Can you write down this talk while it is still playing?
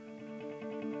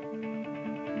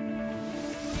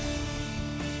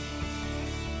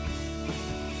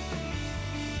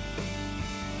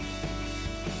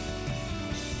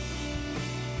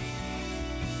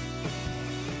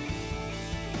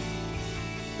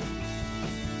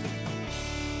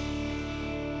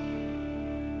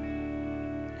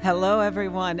Hello,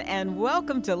 everyone, and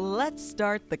welcome to Let's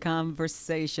Start the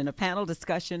Conversation, a panel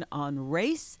discussion on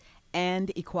race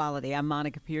and equality. I'm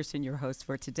Monica Pearson, your host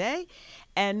for today,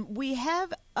 and we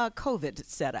have a COVID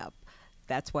set up.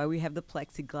 That's why we have the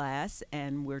plexiglass,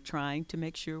 and we're trying to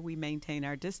make sure we maintain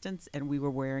our distance, and we were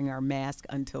wearing our mask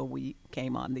until we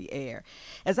came on the air.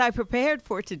 As I prepared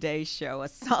for today's show, a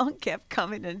song kept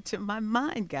coming into my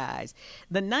mind, guys.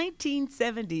 The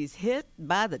 1970s hit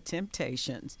by the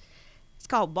Temptations. It's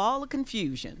called Ball of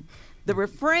Confusion. The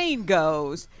refrain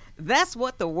goes, "That's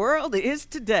what the world is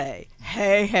today.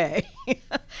 Hey, hey."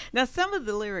 Now, some of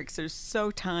the lyrics are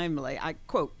so timely. I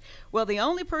quote, "Well, the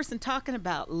only person talking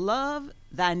about love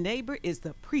thy neighbor is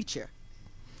the preacher.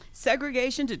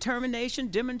 Segregation, determination,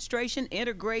 demonstration,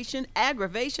 integration,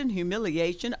 aggravation,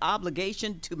 humiliation,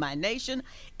 obligation to my nation.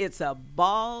 It's a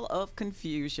ball of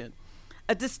confusion."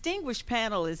 A distinguished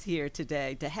panel is here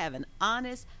today to have an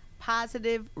honest,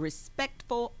 positive,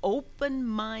 respectful,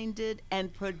 open-minded,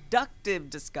 and productive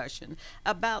discussion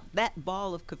about that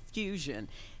ball of confusion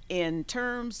in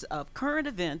terms of current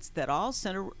events that all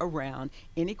center around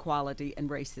inequality and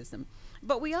racism.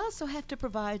 But we also have to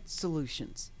provide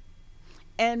solutions.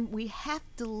 And we have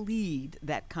to lead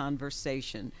that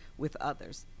conversation with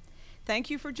others.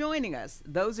 Thank you for joining us,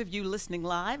 those of you listening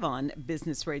live on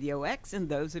Business RadioX and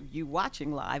those of you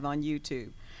watching live on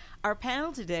YouTube. Our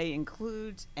panel today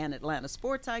includes an Atlanta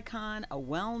sports icon, a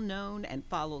well-known and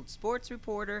followed sports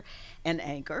reporter and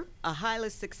anchor, a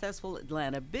highly successful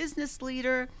Atlanta business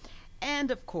leader, and,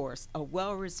 of course, a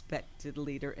well-respected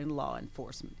leader in law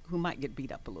enforcement who might get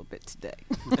beat up a little bit today.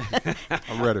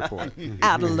 I'm ready for it.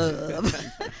 Out of love.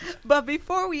 But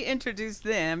before we introduce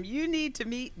them, you need to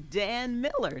meet Dan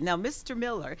Miller. Now, Mr.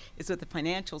 Miller is with the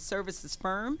financial services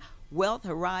firm Wealth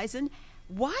Horizon.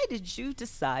 Why did you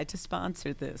decide to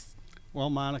sponsor this? Well,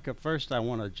 Monica, first I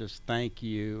want to just thank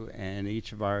you and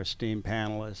each of our esteemed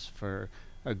panelists for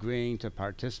agreeing to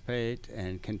participate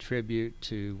and contribute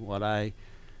to what I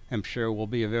am sure will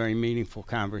be a very meaningful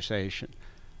conversation.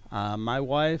 My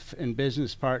wife and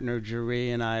business partner,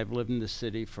 Jeree, and I have lived in the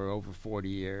city for over 40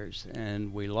 years,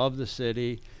 and we love the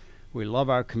city, we love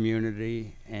our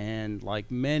community, and like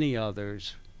many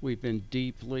others, we've been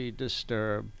deeply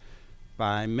disturbed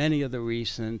by many of the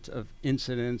recent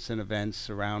incidents and events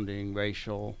surrounding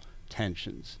racial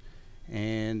tensions.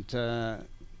 And,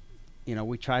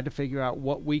 we tried to figure out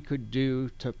what we could do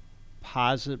to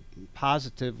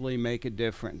positively make a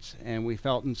difference. And we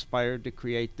felt inspired to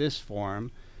create this forum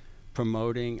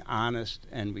promoting honest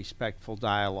and respectful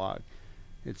dialogue.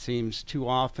 It seems too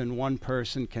often one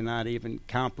person cannot even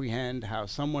comprehend how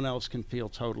someone else can feel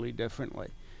totally differently.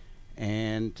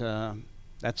 And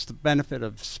that's the benefit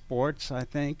of sports, I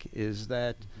think, is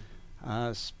that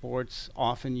sports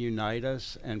often unite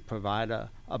us and provide a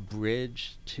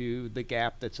bridge to the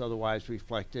gap that's otherwise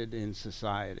reflected in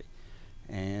society.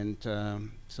 And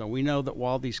so we know that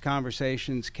while these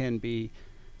conversations can be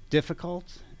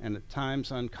difficult and at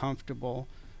times uncomfortable,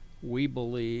 we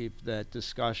believe that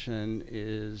discussion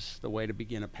is the way to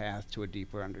begin a path to a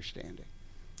deeper understanding.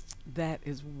 That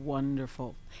is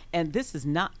wonderful. And this is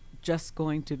not just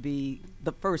going to be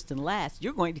the first and last.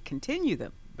 You're going to continue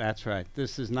them. That's right.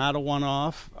 This is not a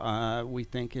one-off. We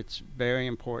think it's very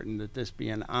important that this be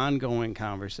an ongoing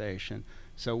conversation.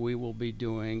 So we will be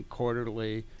doing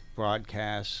quarterly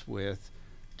broadcasts with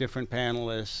different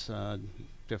panelists,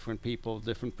 different people,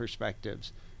 different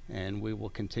perspectives, and we will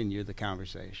continue the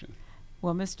conversation.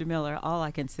 Well, Mr. Miller, all I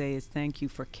can say is thank you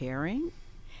for caring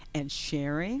and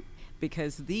sharing,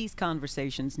 because these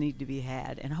conversations need to be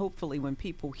had. And hopefully when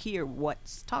people hear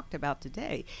what's talked about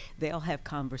today, they'll have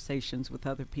conversations with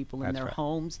other people in their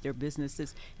homes, their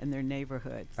businesses, and their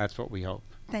neighborhoods. That's what we hope.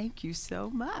 Thank you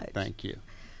so much. Thank you.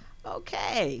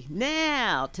 Okay,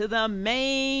 now to the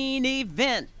main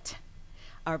event.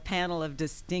 Our panel of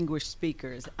distinguished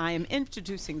speakers. I am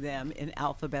introducing them in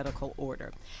alphabetical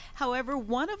order. However,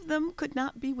 one of them could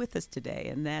not be with us today,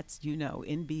 and that's,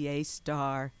 NBA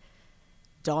star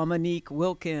Dominique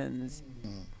Wilkins.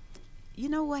 Mm-hmm. You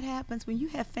know what happens when you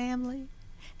have family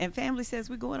and family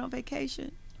says we're going on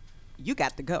vacation? You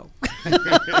got to go.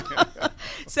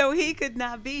 So he could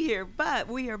not be here, but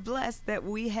we are blessed that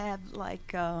we have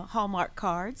Hallmark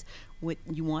cards. When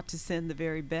you want to send the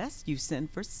very best, you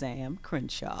send for Sam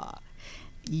Crenshaw.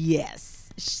 Yes,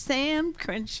 Sam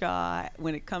Crenshaw,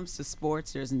 when it comes to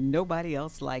sports, there's nobody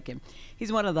else like him.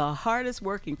 He's one of the hardest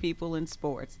working people in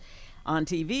sports. On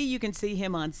TV, you can see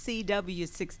him on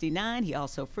CW69. He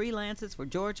also freelances for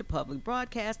Georgia Public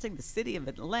Broadcasting, the City of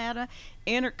Atlanta,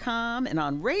 Intercom, and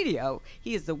on radio,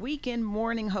 he is the weekend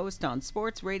morning host on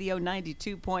Sports Radio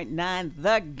 92.9,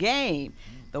 The Game.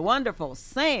 The wonderful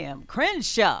Sam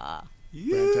Crenshaw.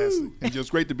 Fantastic. And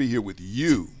just great to be here with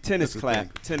you. Tennis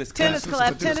clap. Tennis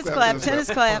clap.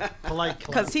 Polite clap.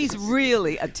 Because he's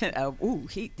really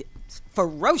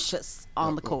ferocious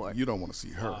on the court. You don't want to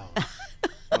see her.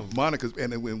 Monica's,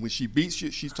 and then when she beats you,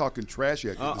 she's talking trash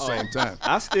at you at the same time.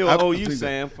 I still owe you,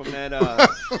 Sam, from that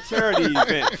charity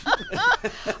event.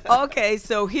 Okay,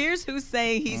 so here's who's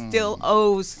saying he still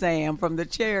owes Sam from the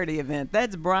charity event.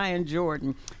 That's Brian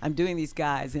Jordan. I'm doing these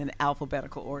guys in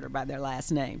alphabetical order by their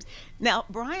last names. Now,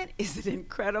 Brian is an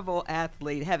incredible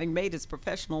athlete, having made his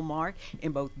professional mark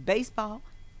in both baseball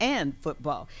and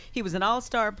football. He was an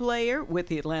all-star player with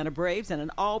the Atlanta Braves and an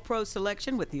all-pro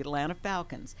selection with the Atlanta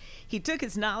Falcons. He took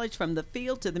his knowledge from the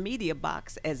field to the media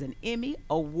box as an Emmy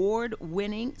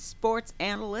award-winning sports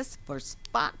analyst for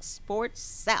Fox Sports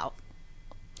South.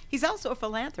 He's also a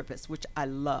philanthropist, which I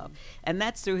love, and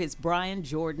that's through his Brian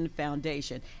Jordan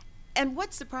Foundation. And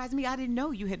what surprised me, I didn't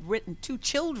know you had written 2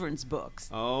 children's books.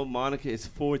 Oh, Monica, it's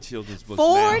 4 children's books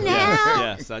 4 now?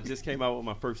 Yes, I just came out with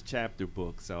my first chapter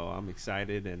book, so I'm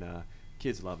excited, and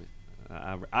kids love it.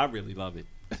 I really love it.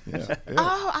 Yeah.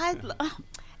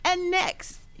 And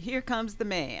next, here comes the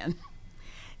man.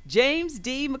 James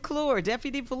D. McClure,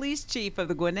 Deputy Police Chief of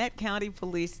the Gwinnett County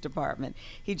Police Department.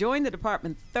 He joined the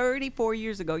department 34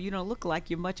 years ago. You don't look like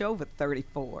you're much over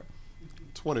 34.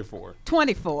 24.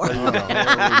 24.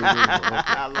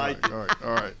 I like it.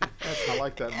 All right. I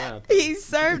like that math. He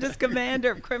served as Commander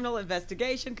of Criminal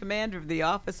Investigation, Commander of the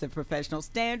Office of Professional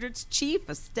Standards, Chief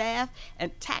of Staff,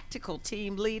 and Tactical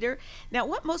Team Leader. Now,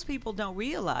 what most people don't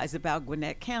realize about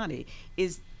Gwinnett County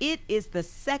is it is the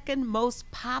second most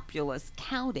populous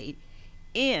county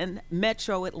in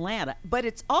metro Atlanta, but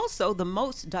it's also the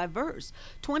most diverse.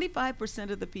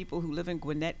 25% of the people who live in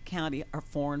Gwinnett County are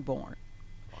foreign born.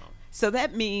 So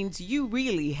that means you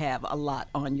really have a lot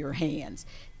on your hands.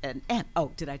 And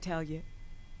oh, did I tell you?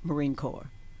 Marine Corps.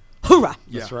 Hoorah!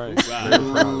 That's right.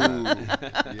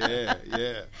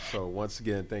 Yeah. So once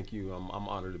again, thank you. I'm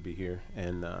honored to be here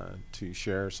and to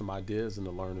share some ideas and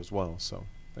to learn as well. So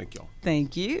thank y'all.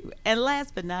 Thank you. And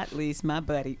last but not least, my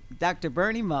buddy, Dr.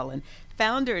 Bernie Mullin,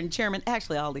 founder and chairman.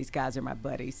 Actually, all these guys are my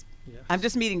buddies. Yes. I'm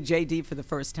just meeting JD for the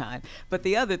first time, but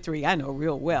the other 3 I know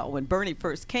real well. When Bernie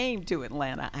first came to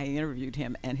Atlanta, I interviewed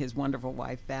him and his wonderful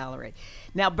wife, Valerie.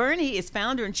 Now, Bernie is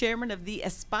founder and chairman of the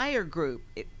Aspire Group.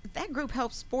 That group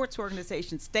helps sports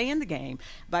organizations stay in the game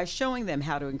by showing them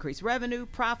how to increase revenue,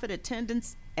 profit,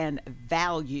 attendance, and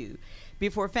value.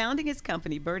 Before founding his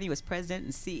company, Bernie was president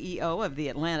and CEO of the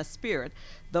Atlanta Spirit,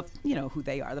 you know who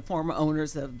they are, the former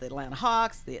owners of the Atlanta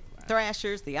Hawks, the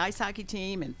Thrashers, the ice hockey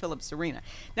team, and Phillips Arena.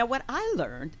 Now, what I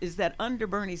learned is that under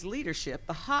Bernie's leadership,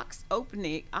 the Hawks'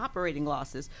 operating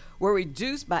losses were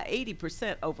reduced by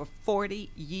 80% over 4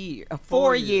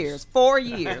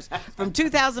 years, from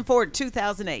 2004 to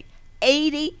 2008.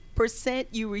 80%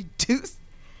 you reduced.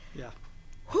 Yeah.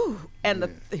 Whew.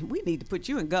 And we need to put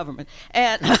you in government.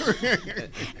 And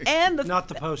and not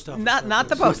the post office. Not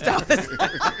the post office.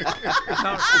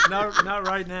 not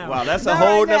right now. Wow, that's a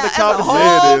whole nother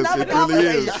conversation. It really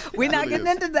is. We're not getting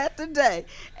into that today.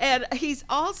 And he's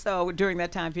also, during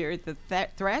that time period, the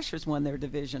Thrashers won their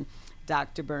division.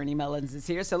 Dr. Bernie Mullin is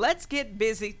here. So let's get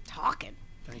busy talking.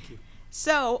 Thank you.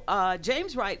 So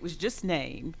James Wright was just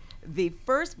named the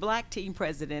first black team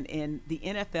president in the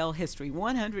NFL history,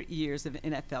 100 years of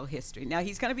NFL history. Now,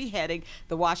 he's going to be heading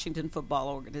the Washington Football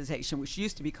Organization, which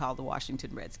used to be called the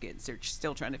Washington Redskins. They're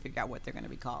still trying to figure out what they're going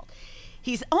to be called.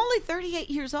 He's only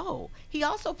 38 years old. He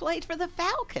also played for the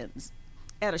Falcons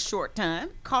at a short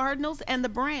time, Cardinals, and the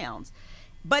Browns.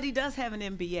 But he does have an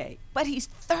MBA. But he's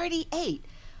 38.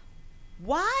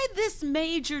 Why this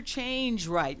major change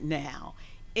right now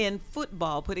in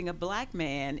football, putting a black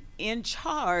man in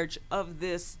charge of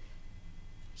this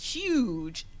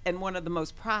huge and one of the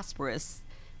most prosperous,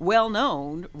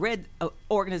 well-known red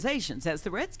organizations as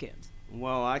the Redskins?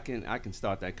 Well, I can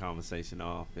start that conversation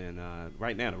off. And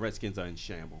right now, the Redskins are in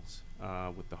shambles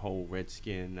with the whole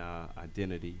Redskin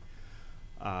identity.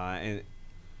 And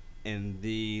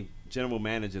the general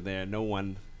manager there, no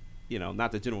one,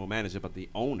 not the general manager, but the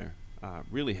owner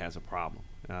really has a problem.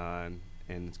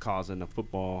 And it's causing the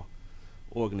football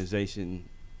organization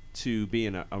to be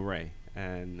in an array.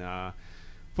 And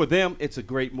for them, it's a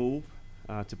great move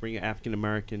to bring an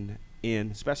African-American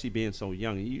in, especially being so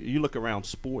young. You look around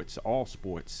sports, all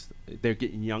sports, they're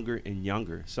getting younger and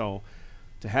younger. So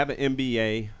to have an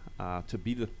MBA, to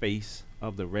be the face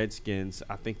of the Redskins,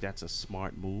 I think that's a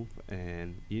smart move.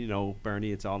 And,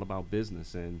 Bernie, it's all about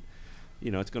business. And,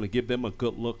 it's going to give them a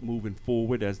good look moving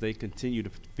forward as they continue to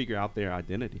figure out their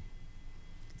identity.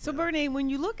 So, Bernie, when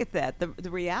you look at that,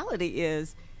 the reality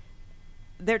is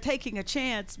they're taking a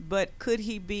chance, but could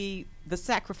he be the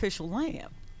sacrificial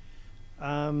lamb?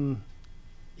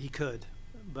 He could,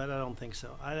 but I don't think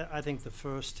so. I think the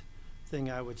first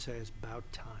thing I would say is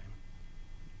about time.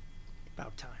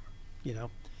 About time,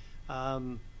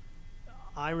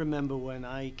 I remember when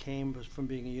I came from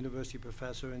being a university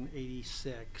professor in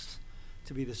 '86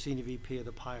 to be the senior VP of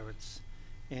the Pirates,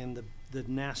 and the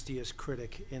nastiest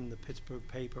critic in the Pittsburgh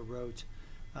paper wrote,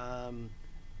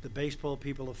 the baseball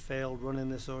people have failed running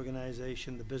this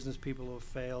organization, the business people have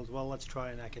failed, well, let's try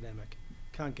an academic.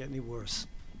 Can't get any worse.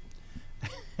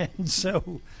 And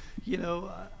so,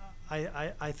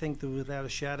 I think that without a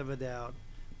shadow of a doubt,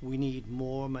 we need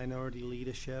more minority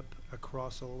leadership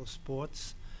across all the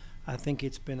sports. I think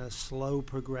it's been a slow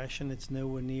progression. It's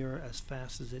nowhere near as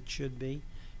fast as it should be,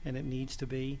 and it needs to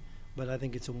be, but I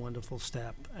think it's a wonderful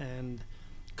step. And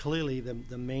clearly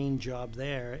the main job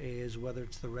there is, whether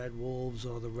it's the Red Wolves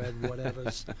or the Red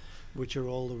whatevers, which are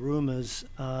all the rumors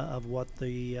of what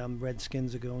the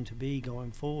Redskins are going to be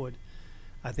going forward.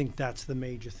 I think that's the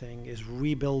major thing, is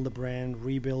rebuild the brand,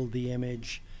 rebuild the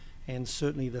image, and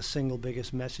certainly the single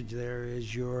biggest message there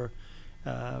is your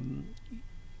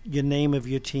name of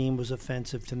your team was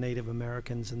offensive to Native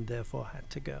Americans and therefore had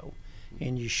to go.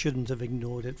 And you shouldn't have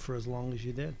ignored it for as long as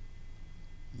you did.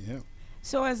 Yeah.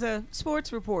 So as a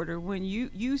sports reporter, when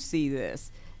you see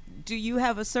this, do you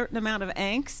have a certain amount of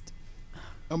angst?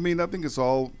 I mean, I think it's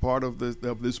all part of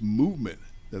this movement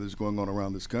that is going on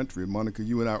around this country. Monica,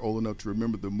 you and I are old enough to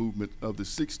remember the movement of the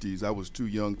 60s. I was too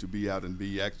young to be out and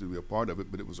be actually a part of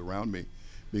it, but it was around me,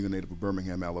 being a native of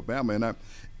Birmingham, Alabama. And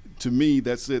to me,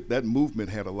 that's it. That movement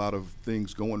had a lot of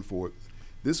things going for it.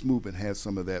 This movement has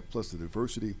some of that, plus the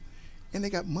diversity, and they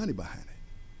got money behind it.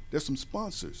 There's some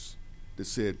sponsors that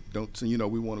said,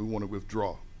 we want to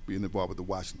withdraw being involved with the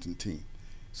Washington team.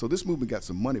 So this movement got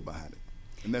some money behind it,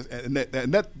 and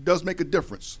that does make a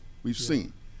difference. We've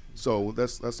seen. So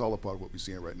that's all a part of what we're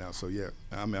seeing right now. So yeah,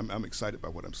 I'm excited by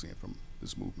what I'm seeing from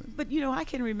this movement. But I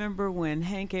can remember when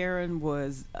Hank Aaron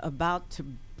was about to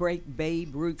break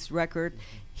Babe Ruth's record.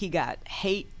 He got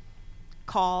hate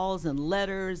calls and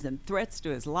letters and threats to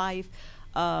his life,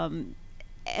 and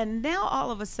now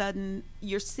all of a sudden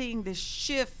you're seeing this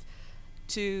shift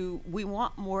to, we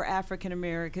want more African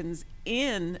Americans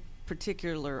in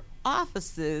particular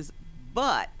offices,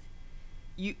 but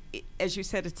as you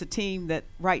said, it's a team that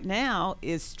right now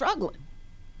is struggling.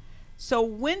 So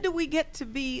when do we get to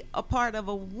be a part of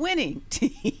a winning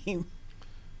team?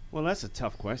 Well, that's a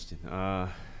tough question.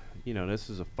 This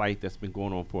is a fight that's been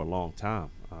going on for a long time,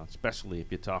 especially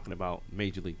if you're talking about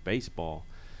Major League Baseball.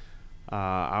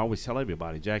 I always tell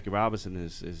everybody, Jackie Robinson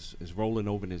is rolling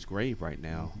over in his grave right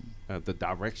now, the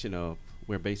direction of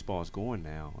where baseball is going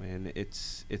now. And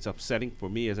it's upsetting for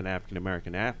me as an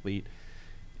African-American athlete,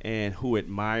 and who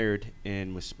admired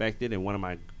and respected, and one of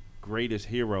my greatest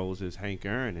heroes is Hank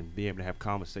Aaron, and be able to have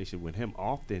conversation with him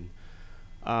often,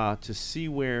 to see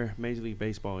where Major League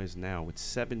Baseball is now with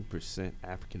 7%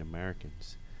 African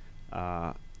Americans.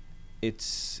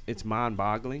 It's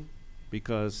mind-boggling,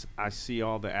 because I see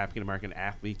all the African American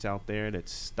athletes out there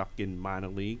that's stuck in minor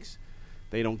leagues.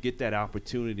 They don't get that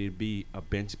opportunity to be a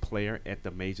bench player at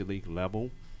the major league level.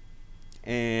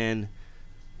 And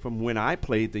from when I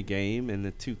played the game in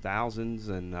the 2000s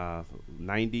and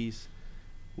 90s,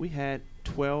 we had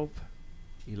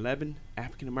 11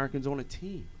 African Americans on a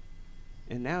team.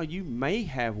 And now you may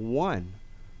have one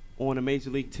on a major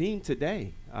league team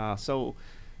today. So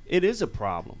it is a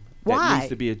problem that needs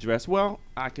to be addressed. Well,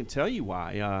 I can tell you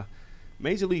why.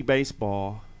 Major League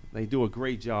Baseball, they do a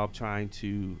great job trying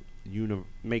to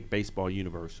make baseball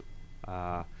universal.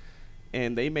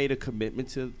 And they made a commitment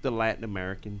to the Latin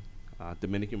American,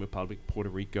 Dominican Republic, Puerto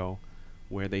Rico,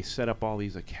 where they set up all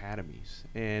these academies.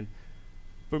 And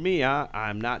for me,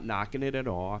 I'm not knocking it at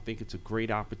all. I think it's a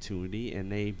great opportunity,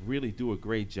 and they really do a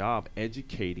great job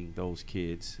educating those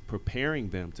kids, preparing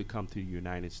them to come to the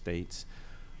United States.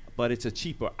 But it's a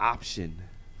cheaper option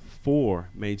for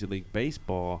Major League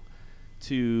Baseball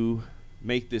to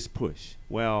make this push.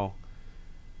 Well,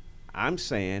 I'm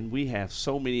saying we have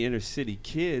so many inner city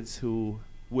kids who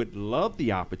would love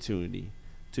the opportunity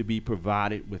to be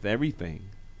provided with everything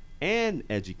and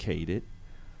educated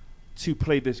to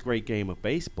play this great game of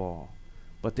baseball,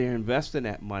 but they're investing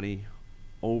that money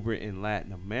over in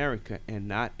Latin America and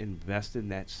not investing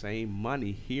that same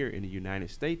money here in the United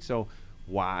States. So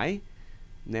why?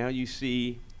 Now you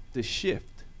see the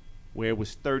shift where it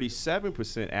was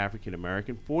 37% African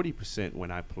American, 40%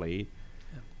 when I played,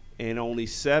 and only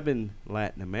 7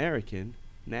 Latin American.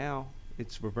 Now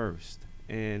it's reversed.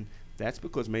 And that's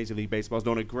because Major League Baseball is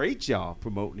doing a great job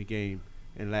promoting the game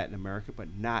in Latin America, but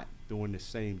not doing the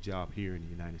same job here in the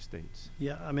United States.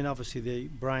 Yeah, I mean, obviously,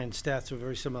 Brian's stats are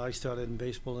very similar. I started in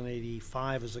baseball in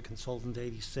 '85 as a consultant,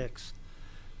 '86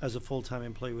 as a full-time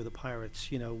employee with the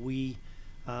Pirates. You know, we,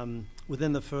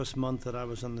 within the first month that I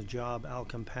was on the job, Al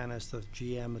Campanis, the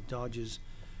GM at Dodgers,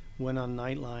 went on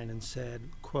Nightline and said,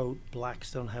 quote,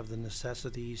 "Blacks don't have the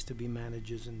necessities to be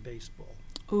managers in baseball."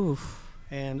 Oof.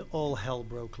 And all hell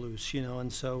broke loose, you know.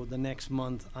 And so the next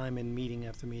month, I'm in meeting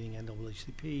after meeting,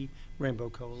 NAACP, Rainbow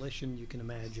Coalition, you can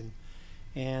imagine.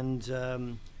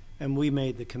 And we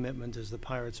made the commitment as the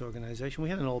Pirates organization. We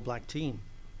had an all-black team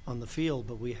on the field,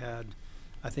 but we had,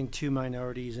 I think, 2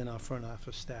 minorities in our front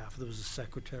office staff. There was a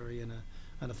secretary and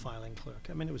a filing clerk.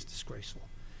 I mean, it was disgraceful.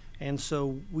 And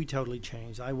so we totally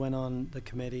changed. I went on the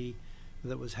committee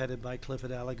that was headed by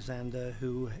Clifford Alexander,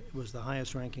 who was the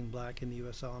highest-ranking black in the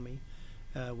U.S. Army.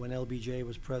 When LBJ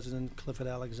was president, Clifford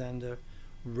Alexander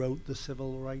wrote the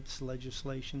civil rights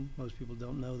legislation. Most people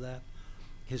don't know that.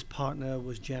 His partner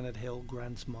was Janet Hill,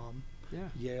 Grant's mom. Yeah.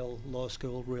 Yale Law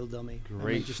School, real dummy. Great.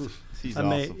 I mean, She's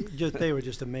awesome. They were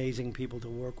just amazing people to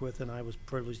work with, and I was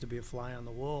privileged to be a fly on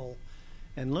the wall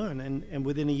and learn. And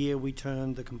within a year, we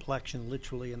turned the complexion,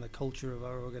 literally, and the culture of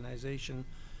our organization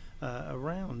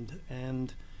around.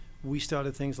 And we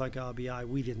started things like RBI.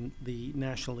 We didn't. The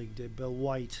National League did. Bill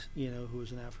White, you know, who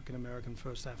was an African-American,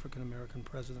 first African-American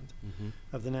president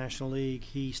of the National League,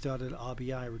 he started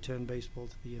RBI, Return Baseball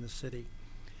to the Inner City.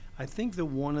 I think that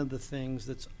one of the things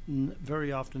that's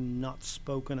very often not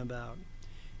spoken about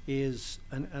is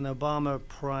an Obama,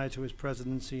 prior to his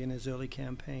presidency and his early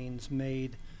campaigns,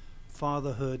 made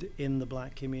fatherhood in the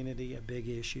black community a big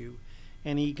issue.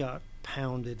 And he got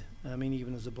pounded. I mean,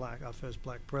 even as our first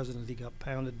black president, he got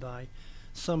pounded by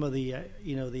some of the,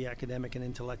 the academic and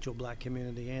intellectual black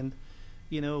community. And,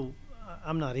 you know,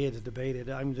 I'm not here to debate it.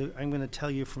 I'm going to tell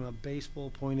you from a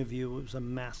baseball point of view, it was a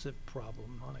massive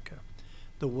problem, Monica.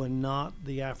 There were not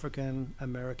the African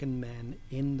American men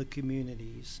in the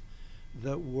communities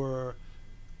that were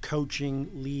coaching,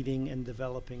 leading, and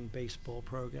developing baseball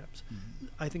programs. Mm-hmm.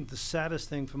 I think the saddest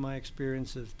thing from my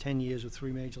experience of 10 years with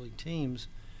 3 major league teams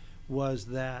was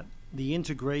that the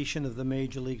integration of the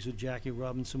major leagues with Jackie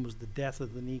Robinson was the death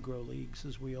of the Negro Leagues,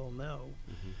 as we all know.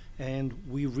 Mm-hmm. And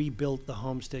we rebuilt the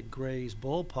Homestead Grays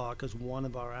ballpark as one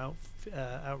of our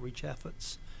outreach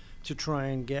efforts to try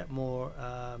and get more,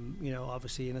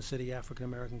 obviously inner city African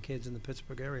American kids in the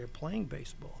Pittsburgh area playing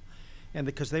baseball. And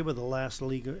because they were the last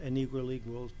Negro League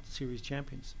World Series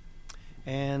champions.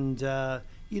 And,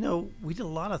 we did a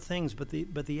lot of things, but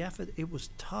the effort, it was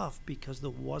tough because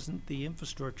there wasn't the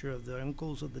infrastructure of the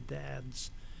uncles or the dads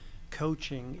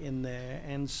coaching in there.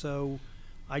 And so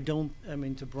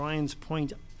to Brian's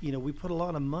point, we put a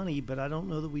lot of money, but I don't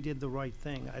know that we did the right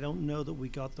thing. I don't know that we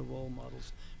got the role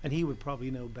models. And he would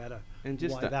probably know better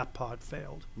why that part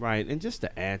failed. Right. And just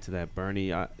to add to that,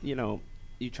 Bernie,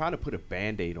 you try to put a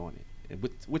Band-Aid on it.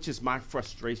 Which is my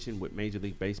frustration with Major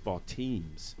League Baseball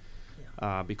teams,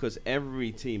 because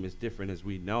every team is different, as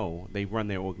we know. They run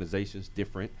their organizations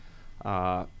different.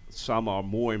 Some are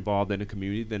more involved in the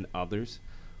community than others.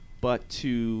 But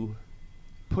to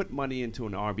put money into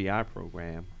an RBI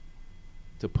program,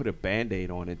 to put a Band-Aid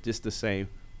on it, just to say,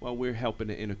 well, we're helping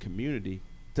the inner community,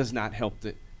 does not help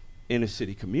the inner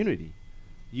city community.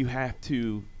 You have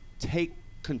to take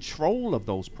control of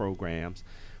those programs.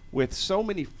 With so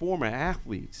many former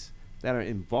athletes that are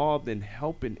involved in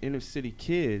helping inner city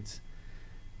kids,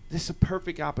 this is a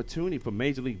perfect opportunity for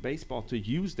Major League Baseball to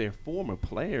use their former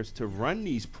players to run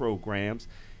these programs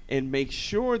and make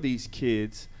sure these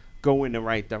kids go in the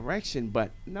right direction.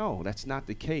 But no, that's not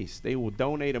the case. They will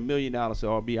donate $1 million to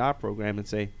RBI program and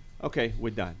say, okay,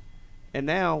 we're done. And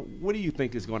now, what do you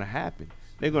think is going to happen?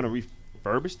 They're going to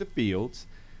refurbish the fields.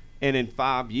 And in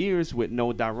 5 years with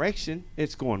no direction,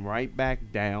 it's going right back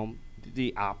down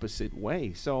the opposite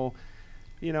way. So,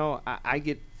 I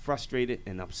get frustrated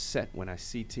and upset when I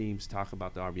see teams talk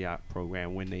about the RBI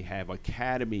program when they have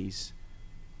academies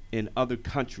in other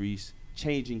countries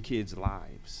changing kids'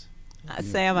 lives.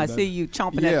 Sam, I see you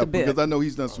chomping at the bit. Yeah, because I know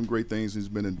he's done some great things. He's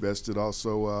been invested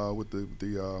also with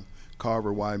the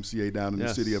Carver YMCA down in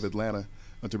the city of Atlanta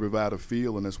to provide a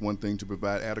field, and that's one thing, to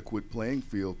provide adequate playing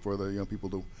field for the young people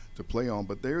to play on.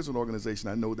 But there's an organization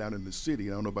I know down in the city,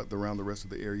 I don't know about around the rest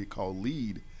of the area, called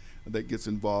LEAD, that gets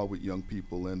involved with young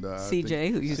people. And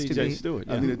CJ, who used to be. Stewart,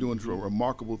 I think they're doing a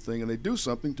remarkable thing, and they do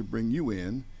something to bring you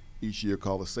in each year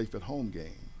called a Safe at Home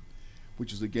game,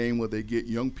 which is a game where they get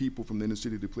young people from the inner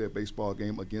city to play a baseball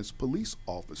game against police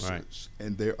officers, Right.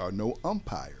 and there are no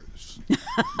umpires in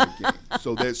the game.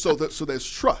 So there's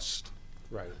trust.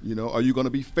 Right. You know, are you going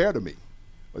to be fair to me?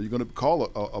 Are you going to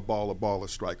call a ball, a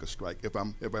strike? If I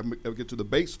ever get to the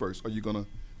base first, are you going to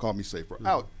call me safe or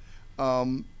out?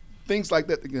 Things like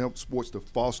that can help sports to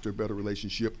foster a better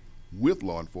relationship with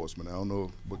law enforcement. I don't know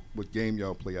what game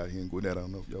y'all play out here in Gwinnett. I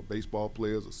don't know if y'all baseball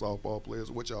players or softball players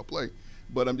or what y'all play.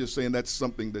 But I'm just saying that's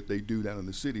something that they do down in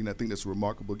the city, and I think that's a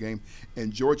remarkable game.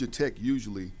 And Georgia Tech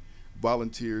usually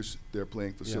volunteers their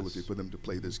playing facility Yes. for them to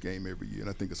play this game every year, and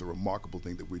I think it's a remarkable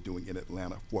thing that we're doing in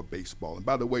Atlanta for baseball. And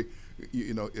by the way,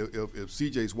 you know, if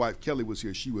CJ's wife Kelly was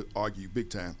here, she would argue big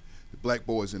time. The black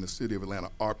boys in the city of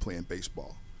Atlanta are playing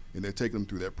baseball, and they're taking them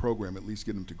through that program, at least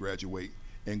get them to graduate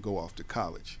and go off to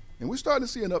college. And we're starting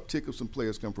to see an uptick of some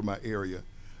players come from our area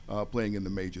playing in the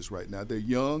majors right now. They're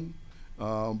young,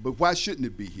 but why shouldn't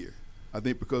it be here? I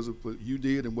think because of what you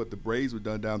did and what the Braves have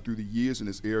done down through the years in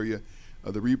this area,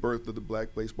 the rebirth of the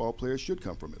black baseball players should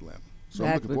come from Atlanta. So I'm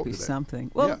That looking would forward be to that.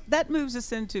 something. Well, Yeah. that moves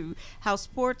us into how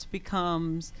sports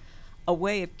becomes a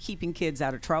way of keeping kids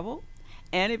out of trouble,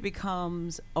 and it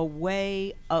becomes a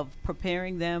way of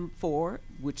preparing them for,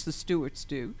 which the stewards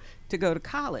do, to go to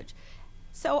college.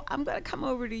 So I'm going to come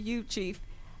over to you, Chief.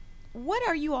 What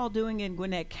are you all doing in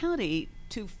Gwinnett County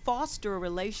to foster a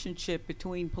relationship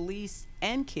between police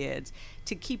and kids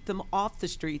to keep them off the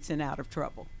streets and out of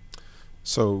trouble?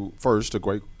 So first, a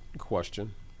great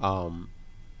question.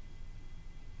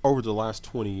 Over the last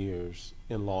 20 years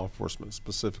in law enforcement,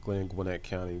 specifically in Gwinnett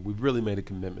County, we've really made a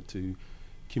commitment to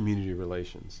community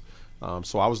relations.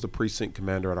 So I was the precinct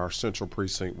commander at our central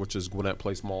precinct, which is Gwinnett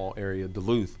Place Mall area,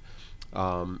 Duluth.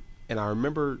 And I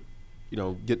remember, you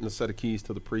know, getting a set of keys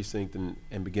to the precinct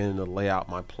and beginning to lay out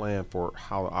my plan for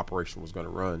how the operation was going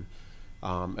to run.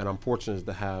 And I'm fortunate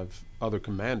to have other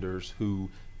commanders who,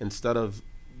 instead of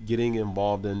getting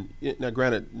involved in it, now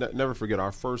granted, never forget,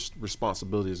 our first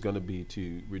responsibility is going to be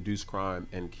to reduce crime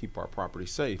and keep our property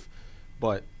safe,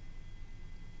 but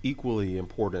equally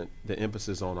important, the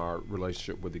emphasis on our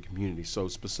relationship with the community. So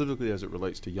specifically as it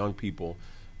relates to young people,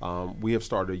 we have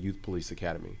started a youth police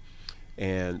academy.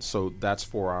 And so that's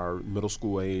for our middle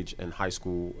school age and high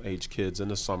school age kids in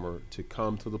the summer to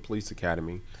come to the police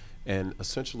academy and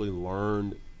essentially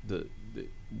learn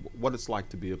what it's like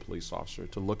to be a police officer,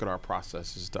 to look at our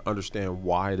processes, to understand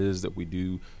why it is that we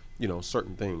do, you know,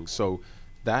 certain things. So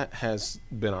that has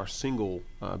been our single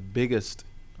biggest,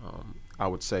 I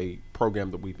would say,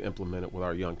 program that we've implemented with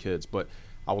our young kids. But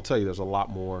I will tell you, there's a lot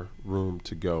more room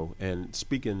to go. And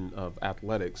speaking of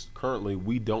athletics, currently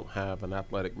we don't have an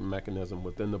athletic mechanism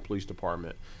within the police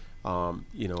department.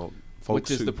 You know, folks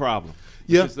Which is the problem.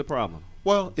 Yeah. Which is the problem.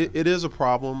 Well, it is a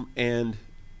problem,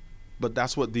 but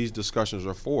that's what these discussions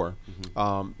are for.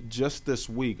 Just this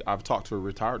week, I've talked to a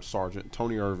retired sergeant,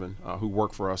 Tony Irvin, who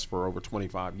worked for us for over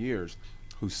 25 years,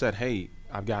 who said, "Hey,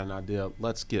 I've got an idea.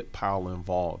 Let's get Powell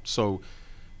involved." So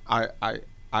I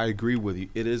agree with you.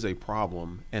 It is a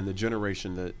problem, and the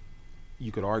generation that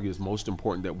you could argue is most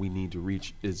important that we need to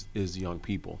reach is young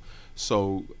people.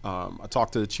 So I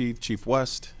talked to the Chief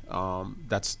West.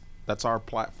 That's our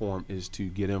platform, is to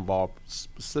get involved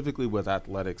specifically with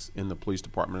athletics in the police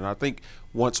department. And I think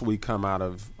once we come out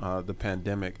of the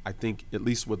pandemic, I think at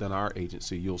least within our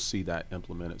agency, you'll see that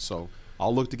implemented. So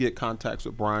I'll look to get contacts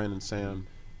with Brian and Sam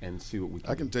and see what we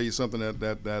can I can do. tell you something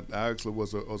that I actually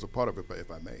was a part of it, if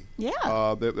I may.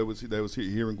 Yeah. That was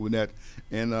here in Gwinnett,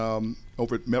 and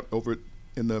over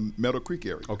in the Meadow Creek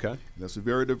area. Okay. And that's a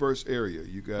very diverse area.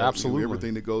 You got Absolutely.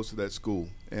 everything that goes to that school,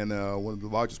 and one of the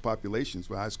largest populations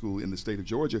for high school in the state of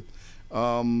Georgia.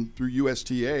 Through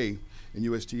USTA, and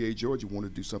USTA Georgia wanted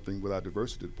to do something with our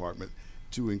diversity department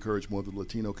to encourage more of the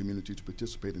Latino community to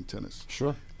participate in tennis.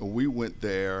 Sure. We went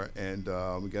there, and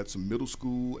we got some middle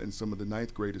school and some of the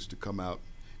ninth graders to come out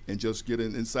and just get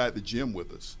inside the gym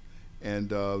with us. And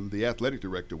the athletic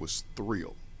director was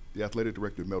thrilled. The athletic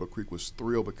director of Meadow Creek was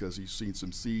thrilled because he's seen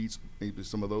some seeds. Maybe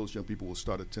some of those young people will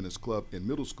start a tennis club in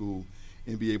middle school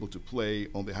and be able to play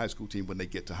on the high school team when they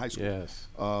get to high school. Yes.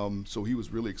 So he was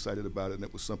really excited about it, and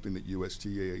it was something that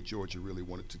USTA Georgia really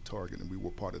wanted to target, and we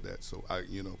were part of that. So if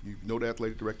you know the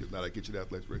athletic director. If not, I get you the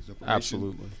athletic director's information.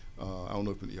 Absolutely. I don't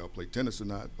know if y'all play tennis or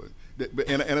not, but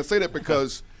and I say that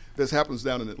because this happens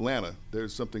down in Atlanta.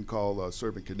 There's something called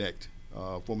Serve and Connect,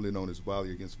 formerly known as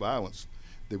Volley Against Violence,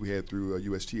 that we had through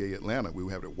USTA Atlanta. We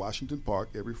would have it at Washington Park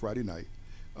every Friday night.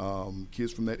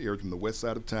 Kids from that area, from the west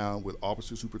side of town, with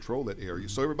officers who patrol that area.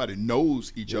 So everybody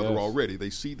knows each other Yes. already. They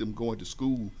see them going to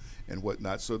school and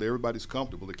whatnot, so that everybody's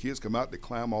comfortable. The kids come out, they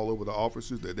climb all over the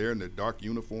officers. They're there in their dark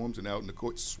uniforms and out in the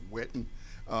court sweating.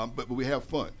 but we have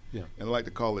fun. Yeah. And I like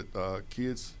to call it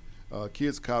kids,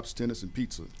 cops, tennis, and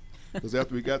pizza. Because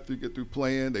after we get through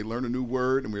playing, they learn a new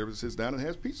word, and we ever sits down and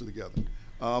has pizza together.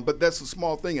 But that's a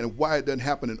small thing, and why it doesn't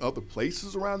happen in other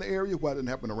places around the area, why it doesn't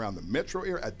happen around the metro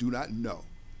area, I do not know.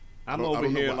 I'm over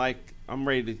here like I'm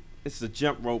ready to. It's a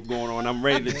jump rope going on. I'm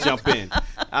ready to jump in.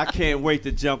 I can't wait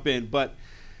to jump in. But,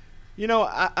 you know,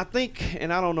 I think,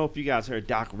 and I don't know if you guys heard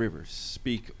Doc Rivers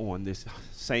speak on this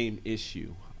same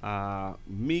issue.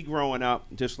 Me growing up,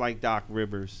 just like Doc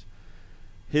Rivers,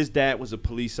 his dad was a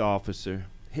police officer.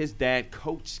 His dad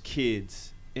coached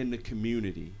kids in the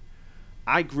community.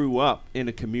 I grew up in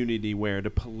a community where the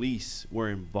police were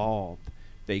involved.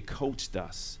 They coached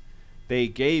us. They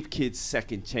gave kids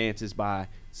second chances by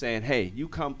saying, hey, you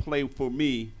come play for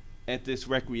me at this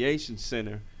recreation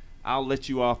center. I'll let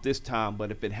you off this time, but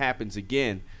if it happens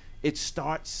again, it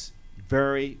starts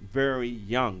very, very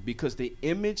young, because the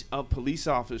image of police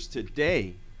officers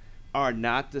today are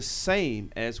not the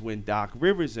same as when Doc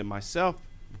Rivers and myself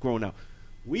growing up.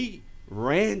 We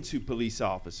ran to police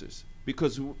officers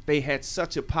because they had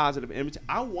such a positive image.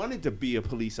 I wanted to be a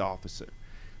police officer.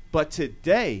 But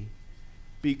today,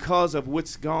 because of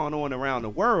what's going on around the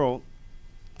world,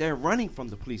 they're running from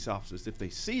the police officers if they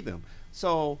see them.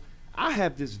 So I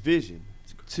have this vision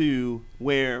to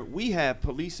where we have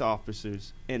police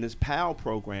officers in this PAL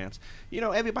programs. You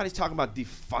know, everybody's talking about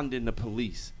defunding the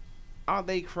police. Are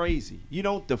they crazy? You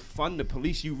don't defund the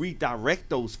police. You redirect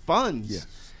those funds. Yes.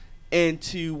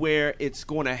 Into where it's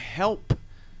going to help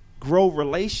grow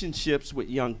relationships with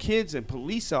young kids and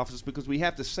police officers, because we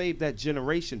have to save that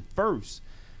generation first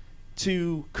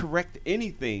to correct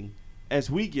anything as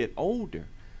we get older.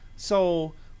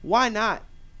 So why not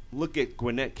look at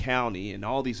Gwinnett County and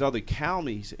all these other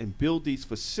counties and build these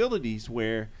facilities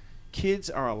where kids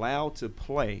are allowed to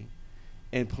play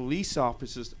and police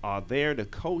officers are there to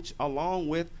coach, along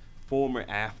with former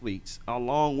athletes,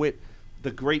 along with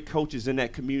the great coaches in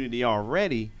that community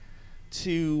already,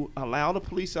 to allow the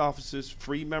police officers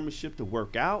free membership to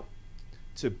work out,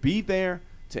 to be there,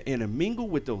 to intermingle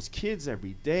with those kids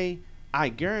every day. I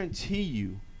guarantee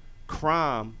you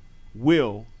crime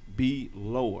will be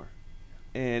lower.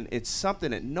 And it's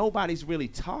something that nobody's really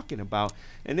talking about.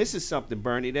 And this is something,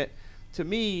 Bernie, that to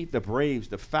me, the Braves,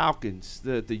 the Falcons,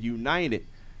 the United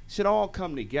should all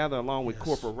come together along with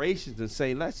corporations and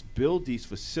say, let's build these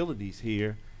facilities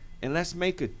here and let's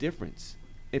make a difference.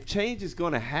 If change is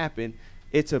going to happen,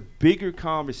 it's a bigger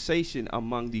conversation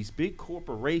among these big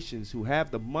corporations who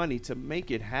have the money to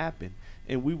make it happen.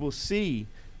 And we will see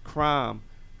crime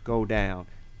go down.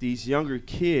 These younger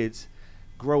kids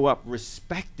grow up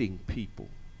respecting people,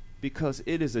 because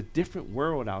it is a different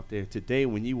world out there today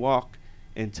when you walk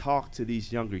and talk to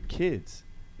these younger kids.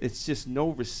 It's just no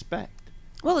respect.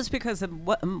 Well, it's because of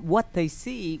what they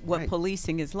see, what Right.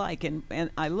 policing is like.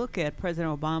 And I look at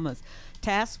President Obama's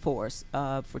task force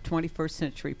for 21st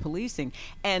century policing,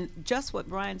 and just what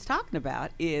Brian's talking about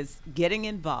is getting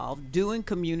involved, doing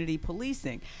community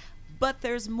policing. But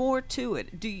there's more to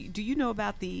it. Do you know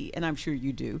about and I'm sure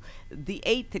you do, the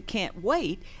 8 that can't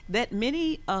wait, that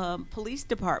many police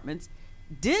departments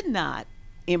did not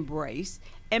embrace,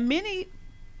 and many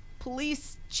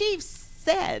police chiefs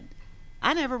said,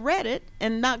 I never read it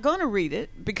and not going to read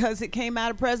it because it came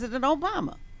out of President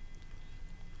Obama.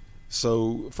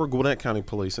 So for Gwinnett County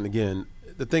Police, and again,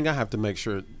 the thing I have to make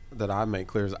sure that I make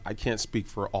clear is I can't speak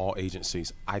for all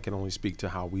agencies. I can only speak to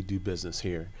how we do business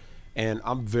here. And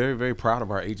I'm very, very proud of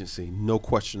our agency, no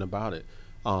question about it.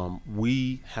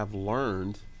 We have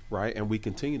learned, right, and we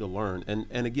continue to learn.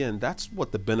 And again, that's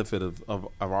what the benefit of all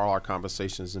our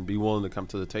conversations and be willing to come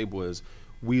to the table is.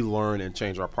 We learn and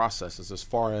change our processes. As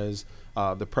far as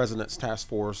the President's Task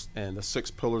Force and the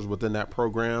 6 pillars within that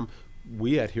program,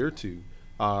 we adhere to.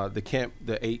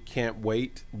 The 8 can't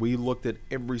wait. We looked at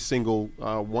every single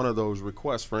one of those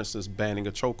requests. For instance, banning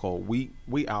a chokehold.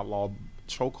 We outlawed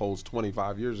chokeholds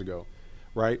 25 years ago,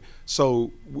 right?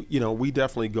 So we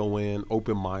definitely go in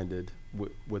open-minded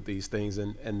with these things,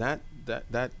 and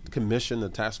that commission, the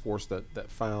task force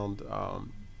that found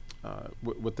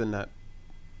within that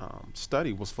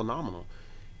study was phenomenal.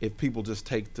 If people just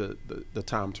take the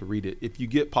time to read it. If you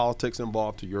get politics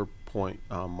involved, to your point,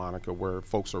 Monica, where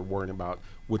folks are worrying about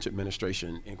which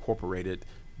administration incorporated,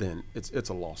 then it's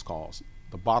a lost cause.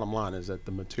 The bottom line is that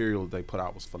the material they put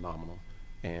out was phenomenal.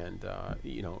 And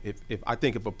if I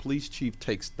think if a police chief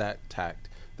takes that tact,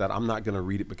 that I'm not going to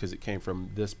read it because it came from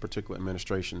this particular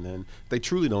administration, then they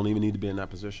truly don't even need to be in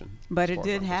that position. But as it far as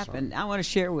did I'm happen. concerned. I want to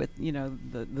share with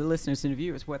the listeners and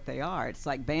viewers what they are. It's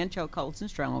like ban chokeholds and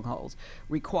strangleholds,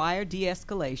 require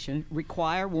de-escalation,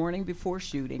 require warning before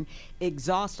shooting,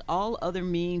 exhaust all other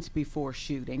means before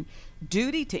shooting,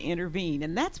 duty to intervene,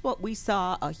 and that's what we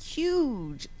saw a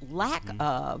huge lack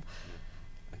of.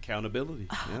 Accountability.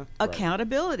 Yeah.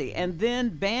 Accountability, and then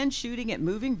ban shooting at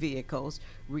moving vehicles,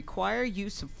 require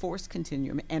use of force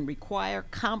continuum, and require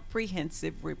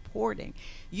comprehensive reporting.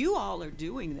 You all are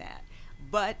doing that,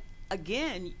 but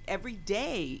again, every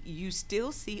day you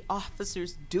still see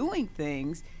officers doing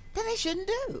things that they shouldn't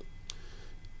do.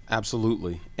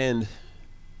 Absolutely. And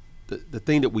the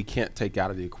thing that we can't take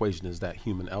out of the equation is that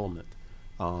human element.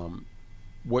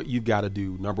 What you've got to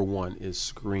do, number one, is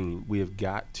screen. We have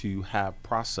got to have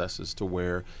processes to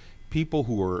where people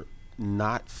who are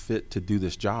not fit to do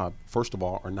this job, first of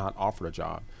all, are not offered a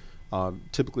job.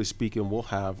 Typically speaking, we'll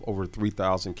have over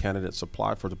 3,000 candidates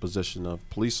apply for the position of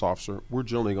police officer. We're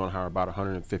generally going to hire about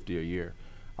 150 a year.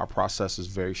 Our process is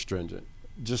very stringent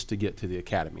just to get to the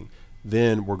academy.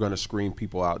 Then we're going to screen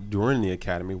people out during the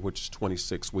academy, which is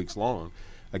 26 weeks long.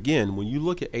 Again, when you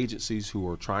look at agencies who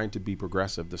are trying to be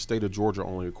progressive, the state of Georgia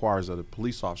only requires that a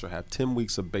police officer have 10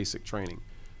 weeks of basic training.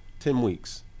 10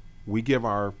 weeks. We give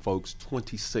our folks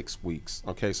 26 weeks.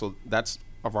 Okay, so that's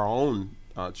of our own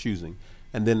choosing.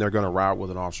 And then they're going to ride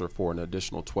with an officer for an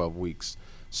additional 12 weeks.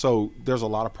 So there's a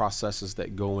lot of processes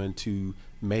that go into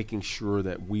making sure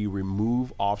that we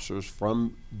remove officers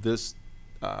from this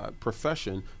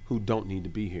profession who don't need to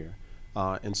be here.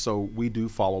 And so we do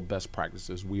follow best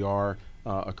practices. We are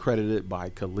accredited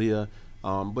by CALEA,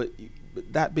 but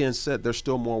that being said, there's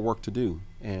still more work to do,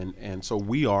 and so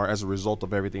we are, as a result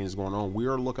of everything that's going on, we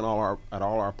are looking at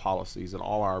all our policies and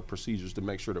all our procedures to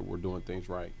make sure that we're doing things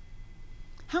right.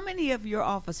 How many of your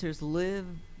officers live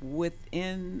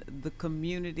within the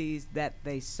communities that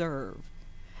they serve?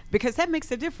 Because that makes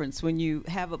a difference when you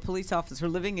have a police officer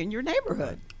living in your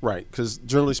neighborhood. Right, because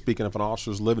generally speaking, if an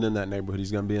officer is living in that neighborhood,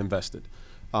 he's going to be invested.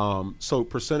 So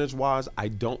percentage-wise, I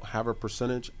don't have a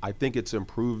percentage. I think it's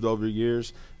improved over the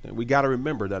years. And we got to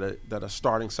remember that a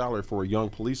starting salary for a young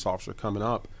police officer coming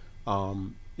up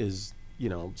is,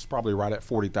 it's probably right at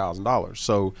 $40,000.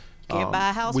 So can't buy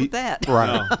a house with that.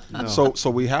 Right. No. So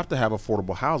we have to have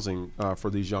affordable housing for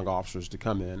these young officers to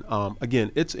come in.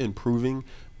 Again, it's improving,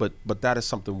 but that is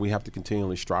something we have to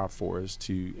continually strive for, is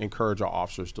to encourage our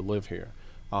officers to live here.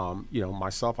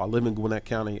 Myself, I live in Gwinnett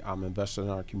County. I'm invested in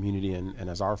our community, and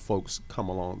as our folks come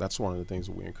along, that's one of the things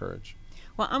that we encourage.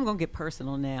 Well, I'm going to get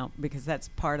personal now because that's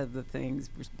part of the things.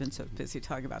 We've been so busy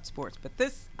talking about sports, but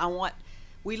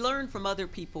we learn from other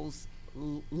people's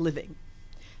living.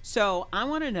 So I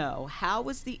want to know, how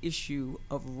was the issue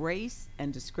of race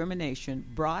and discrimination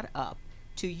brought up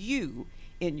to you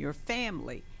in your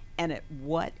family, and at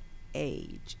what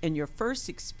age? And your first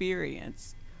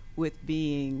experience with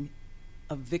being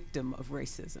a victim of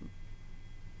racism?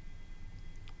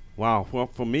 Wow. Well,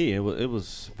 for me, it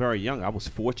was very young. I was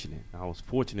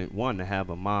fortunate. One, to have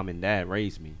a mom and dad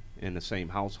raise me in the same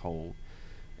household.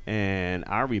 And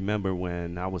I remember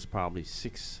when I was probably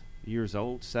 6 years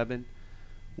old, 7,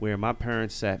 where my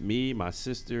parents sat me, my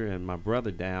sister, and my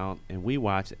brother down, and we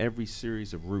watched every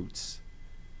series of Roots.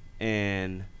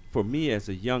 And for me as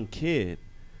a young kid,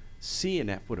 seeing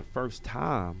that for the first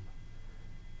time,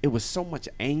 it was so much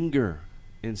anger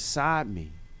inside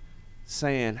me,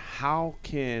 saying, how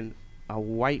can a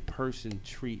white person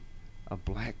treat a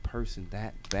black person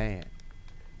that bad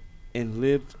and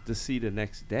live to see the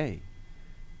next day?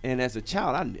 And as a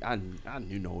child, I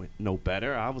knew no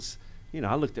better. I was,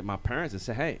 I looked at my parents and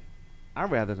said, hey, I'd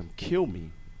rather them kill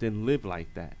me than live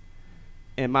like that.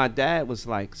 And my dad was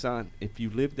like, son, if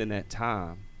you lived in that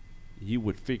time, you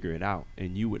would figure it out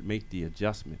and you would make the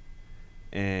adjustment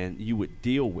and you would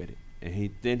deal with it.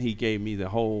 And he gave me the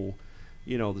whole,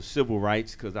 the civil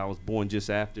rights, because I was born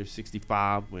just after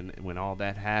 65 when all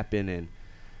that happened.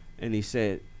 And he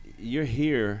said, you're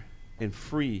here and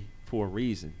free for a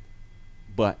reason,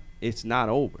 but it's not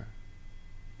over.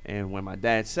 And when my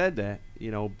dad said that,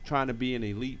 trying to be an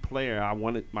elite player,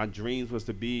 my dreams was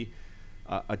to be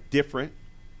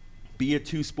be a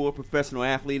two-sport professional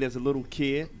athlete as a little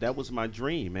kid. That was my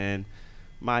dream. And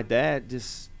my dad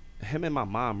him and my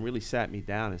mom really sat me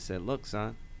down and said, look,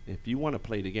 son, if you want to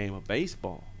play the game of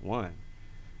baseball,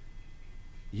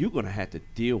 you're going to have to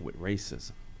deal with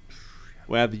racism,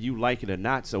 whether you like it or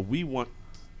not. So we want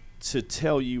to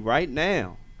tell you right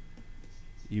now,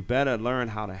 you better learn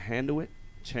how to handle it,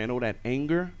 channel that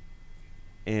anger,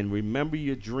 and remember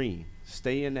your dream.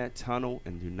 Stay in that tunnel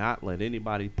and do not let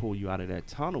anybody pull you out of that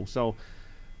tunnel. So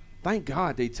thank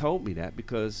God they told me that,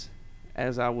 because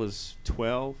as I was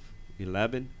 12,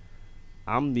 11,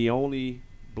 I'm the only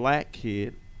black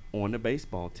kid on the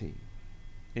baseball team.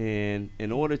 And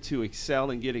in order to excel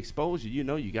and get exposure,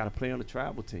 you got to play on the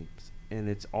travel teams. And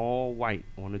it's all white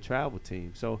on the travel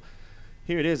team. So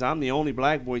here it is. I'm the only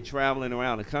black boy traveling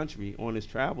around the country on this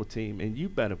travel team. And you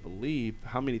better believe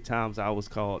how many times I was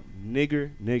called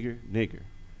nigger, nigger, nigger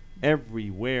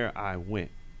everywhere I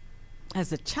went.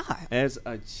 As a child. As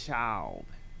a child.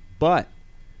 But,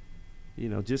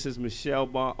 just as Michelle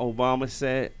Obama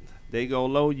said, they go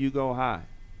low, you go high.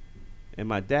 And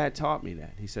my dad taught me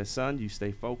that. He said, son, you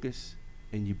stay focused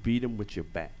and you beat them with your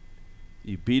bat.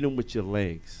 You beat them with your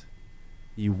legs.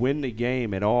 You win the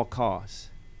game at all costs.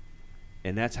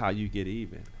 And that's how you get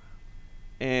even.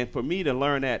 And for me to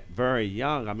learn that very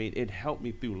young, it helped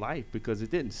me through life, because it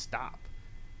didn't stop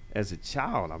as a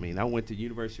child. I went to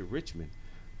University of Richmond,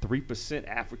 3%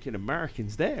 African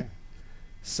Americans there.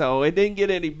 So it didn't get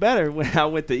any better when I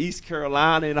went to East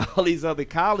Carolina and all these other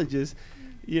colleges,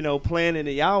 playing in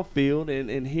the outfield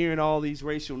and hearing all these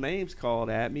racial names called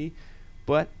at me.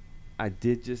 But I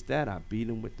did just that. I beat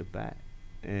them with the bat.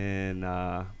 And,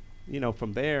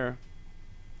 from there,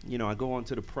 I go on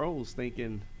to the pros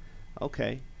thinking,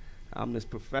 okay, I'm this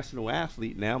professional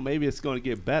athlete now. Maybe it's going to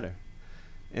get better.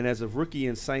 And as a rookie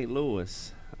in St.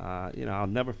 Louis, I'll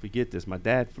never forget this. My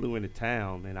dad flew into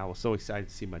town, and I was so excited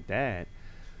to see my dad.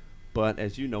 But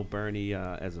as you know, Bernie,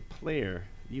 as a player,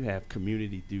 you have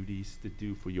community duties to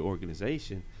do for your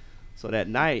organization. So that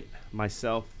night,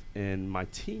 myself and my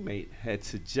teammate had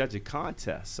to judge a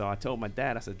contest. So I told my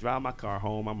dad, I said, drive my car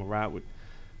home. I'm going to ride with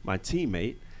my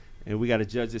teammate, and we got to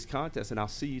judge this contest, and I'll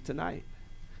see you tonight.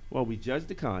 Well, we judged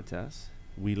the contest.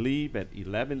 We leave at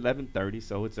 11:30,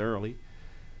 so it's early.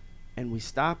 And we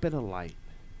stop at a light.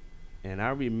 And I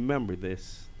remember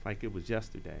this like it was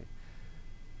yesterday.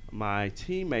 My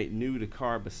teammate knew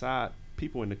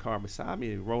people in the car beside me,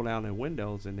 they roll down their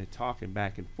windows and they're talking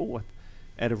back and forth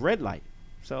at a red light.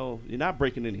 So you're not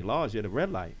breaking any laws, you're at a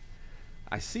red light.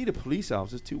 I see the police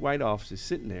officers, 2 white officers,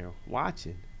 sitting there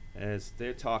watching as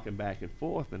they're talking back and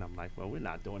forth, and I'm like, well, we're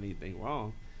not doing anything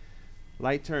wrong.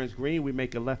 Light turns green, we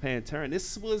make a left-hand turn.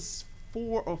 This was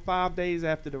 4 or 5 days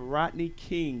after the Rodney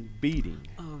King beating.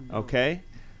 Oh, no. Okay?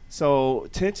 So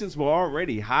tensions were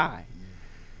already high.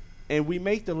 And we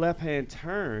make the left-hand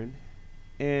turn,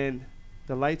 and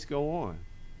the lights go on.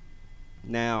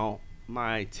 Now,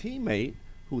 my teammate,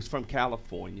 who's from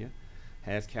California,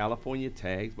 has California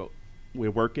tags, but we're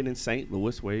working in St.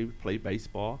 Louis where we play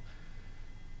baseball.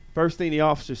 First thing the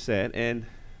officer said, and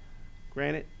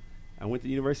granted, I went to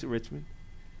the University of Richmond,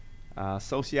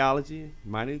 sociology,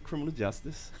 minor in criminal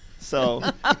justice. So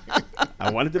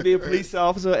I wanted to be a police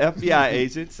officer, FBI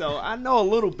agent. So I know a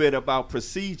little bit about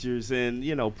procedures and,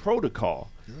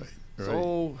 protocol. Right.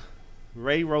 So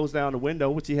Ray rolls down the window,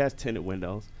 which he has tinted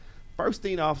windows. First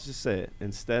thing the officer said,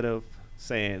 instead of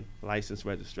saying license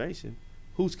registration,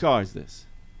 whose car is this?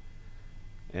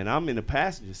 And I'm in the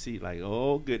passenger seat like,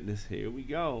 oh, goodness, here we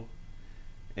go.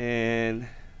 And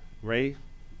Ray,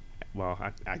 well,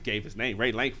 I gave his name,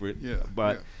 Ray Langford. Yeah.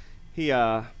 But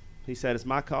he said, it's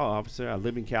my car, officer. I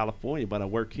live in California, but I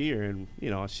work here, and,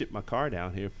 I ship my car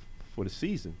down here for the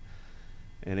season.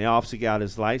 And the officer got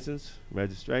his license,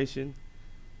 registration,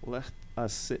 left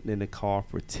us sitting in the car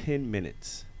for 10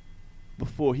 minutes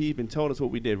before he even told us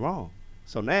what we did wrong.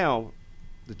 So now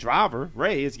the driver,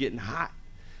 Ray, is getting hot.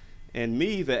 And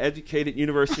me, the educated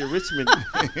University of Richmond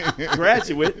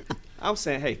graduate, I'm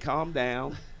saying, hey, calm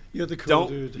down. You're the cool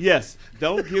dude. Yes.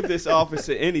 Don't give this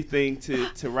officer anything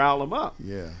to rile him up.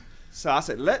 Yeah. So I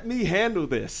said, let me handle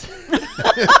this.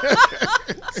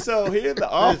 So here the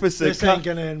officer This ain't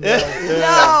going to end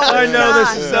well. No, I know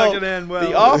it's this is not. not going to end well.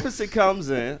 The officer comes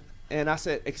in, and I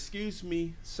said, excuse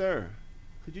me, sir,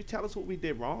 could you tell us what we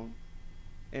did wrong?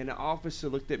 And the officer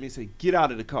looked at me and said, get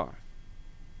out of the car.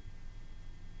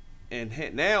 And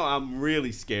now I'm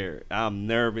really scared. I'm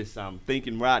nervous. I'm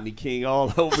thinking Rodney King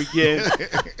all over again.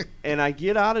 And I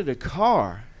get out of the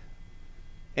car,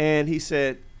 and he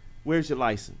said, where's your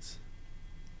license?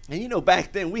 And,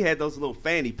 back then we had those little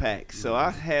fanny packs. So I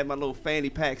had my little fanny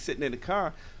pack sitting in the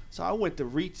car. So I went to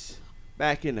reach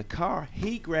back in the car.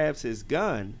 He grabs his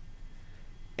gun,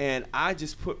 and I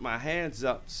just put my hands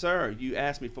up. Sir, you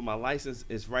asked me for my license.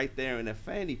 It's right there in the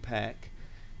fanny pack.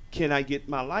 Can I get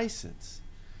my license?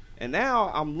 And now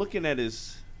I'm looking at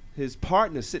his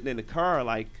partner sitting in the car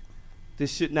like,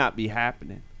 this should not be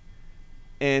happening.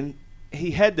 And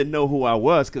he had to know who I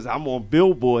was because I'm on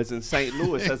billboards in St.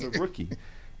 Louis as a rookie.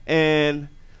 And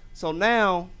so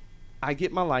now I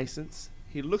get my license.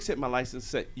 He looks at my license and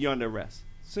said, you're under arrest.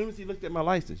 As soon as he looked at my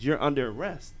license, you're under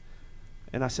arrest.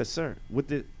 And I said, sir,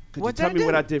 could you What'd tell I me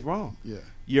what do? I did wrong? Yeah.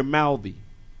 You're mouthy.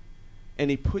 And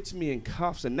he puts me in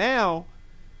cuffs. And now,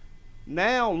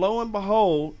 lo and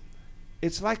behold,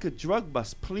 it's like a drug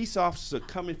bust. Police officers are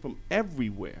coming from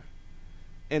everywhere.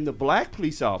 And the black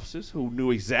police officers, who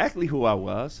knew exactly who I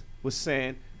was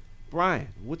saying, Brian,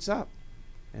 what's up?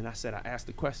 And I said, I asked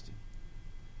the question.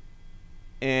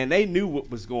 And they knew what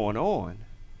was going on.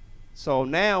 So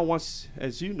now once,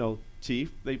 as you know,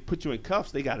 Chief, they put you in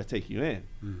cuffs, they got to take you in.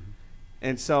 Mm-hmm.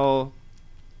 And so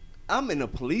I'm in a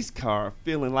police car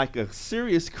feeling like a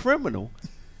serious criminal.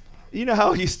 You know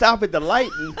how you stop at the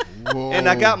light and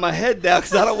I got my head down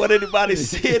because I don't want anybody to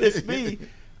see it as me.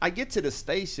 I get to the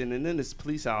station, and then this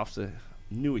police officer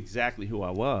knew exactly who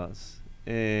I was.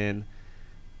 And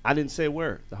I didn't say a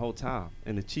word the whole time.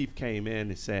 And the chief came in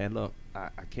and said, look, I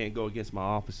can't go against my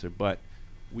officer, but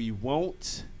we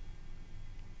won't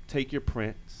take your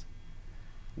prints.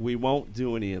 We won't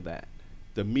do any of that.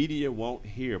 The media won't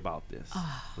hear about this.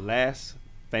 Last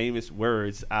famous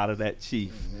words out of that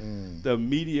chief. The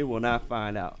media will not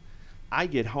find out. I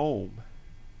get home.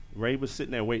 Ray was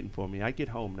sitting there waiting for me. I get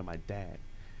home to my dad,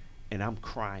 and I'm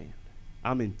crying.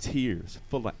 I'm in tears,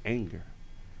 full of anger.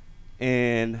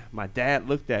 And my dad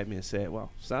looked at me and said,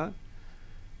 well, son,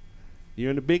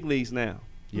 you're in the big leagues now.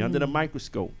 You're under the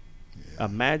microscope. Yeah.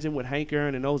 Imagine what Hank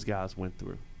Aaron and those guys went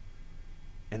through.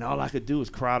 And all I could do was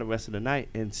cry the rest of the night.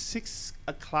 And 6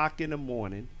 o'clock in the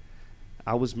morning,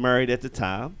 I was married at the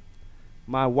time.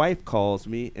 My wife calls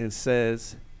me and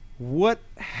says, what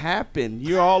happened?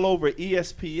 You're all over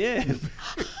ESPN.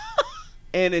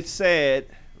 And it said,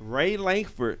 Ray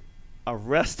Langford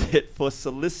arrested for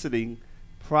soliciting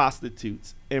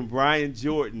prostitutes, and Brian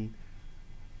Jordan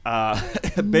bailed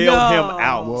him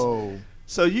out. Whoa.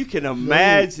 So you can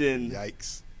imagine.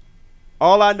 Yikes.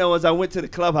 All I know is I went to the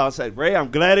clubhouse and said, Ray, I'm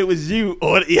glad it was you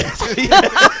on ESPN.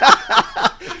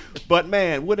 But,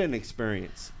 man, what an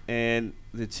experience. And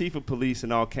the chief of police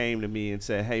and all came to me and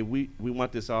said, hey, we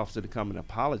want this officer to come and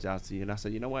apologize to you. And I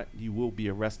said, you know what? You will be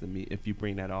arresting me if you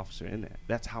bring that officer in there.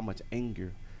 That's how much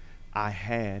anger I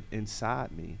had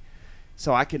inside me.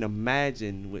 So I can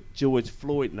imagine what George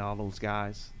Floyd and all those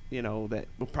guys, you know, that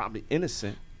were probably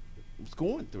innocent, was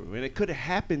going through. And it could have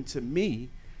happened to me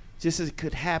just as it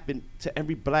could happen to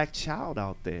every black child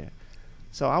out there.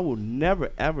 So I will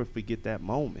never, ever forget that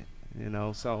moment, you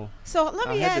know. So let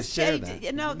me ask you, that.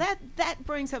 you know, that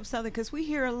brings up something, because we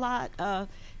hear a lot,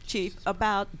 Chief,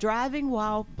 about driving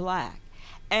while black.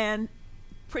 And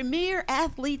premier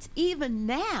athletes even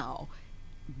now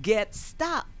get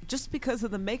stopped just because of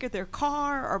the make of their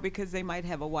car, or because they might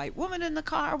have a white woman in the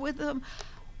car with them.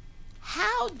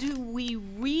 How do we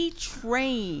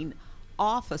retrain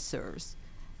officers,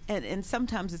 and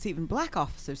sometimes it's even black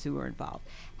officers who are involved?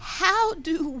 How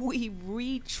do we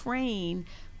retrain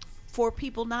for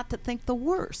people not to think the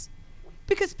worst?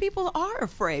 Because people are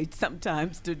afraid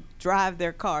sometimes to drive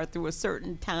their car through a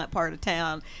certain part of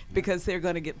town because they're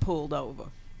going to get pulled over.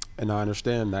 And I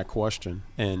understand that question.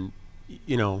 And,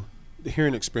 you know,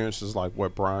 hearing experiences like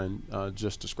what Brian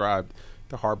just described,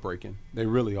 they're heartbreaking. They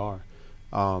really are.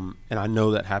 And I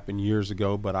know that happened years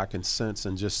ago, but I can sense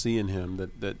and just seeing him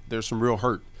that there's some real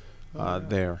hurt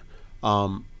there.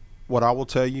 What I will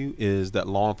tell you is that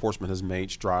law enforcement has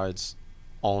made strides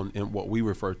in what we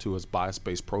refer to as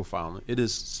bias-based profiling. It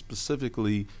is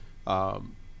specifically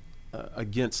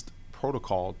against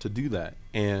protocol to do that.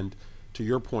 And to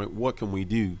your point, what can we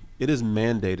do? It is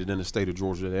mandated in the state of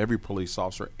Georgia that every police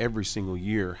officer every single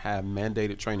year have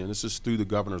mandated training. This is through the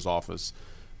governor's office,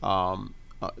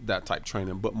 that type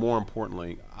training. But more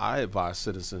importantly, I advise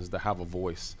citizens to have a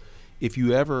voice. If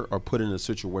you ever are put in a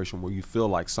situation where you feel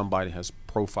like somebody has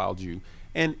profiled you,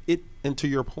 and to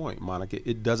your point, Monica,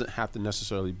 it doesn't have to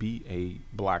necessarily be a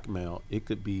black male. It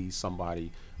could be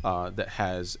somebody that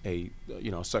has a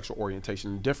sexual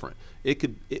orientation different.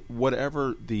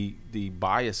 Whatever the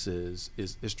bias is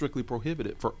strictly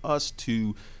prohibited for us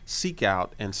to seek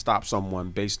out and stop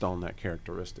someone based on that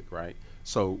characteristic, right?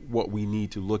 So what we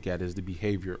need to look at is the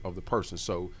behavior of the person.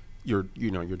 So your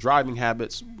driving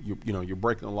habits, you're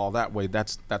breaking the law that way.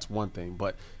 That's one thing,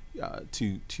 but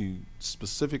to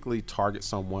specifically target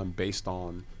someone based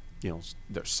on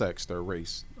their sex, their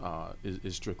race,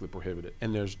 is strictly prohibited.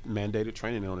 And there's mandated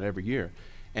training on it every year.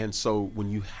 And so when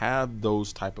you have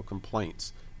those type of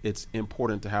complaints, it's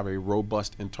important to have a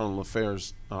robust internal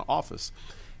affairs office.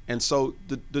 And so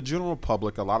the general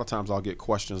public, a lot of times I'll get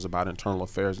questions about internal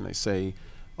affairs and they say,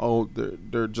 oh,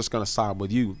 they're just going to side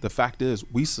with you. The fact is,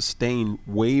 we sustain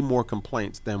way more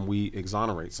complaints than we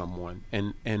exonerate someone.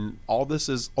 And all this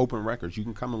is open records. You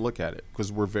can come and look at it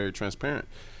because we're very transparent.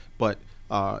 But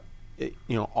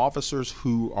officers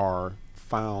who are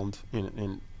found in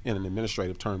an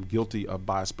administrative term guilty of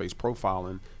bias-based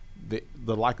profiling,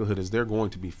 the likelihood is they're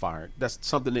going to be fired. That's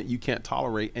something that you can't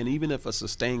tolerate. And even if a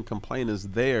sustained complaint is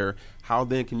there, how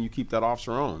then can you keep that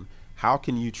officer on? How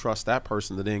can you trust that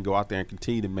person to then go out there and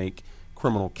continue to make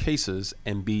criminal cases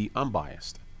and be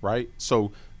unbiased, right?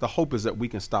 So the hope is that we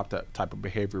can stop that type of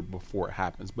behavior before it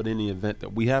happens. But in the event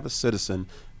that we have a citizen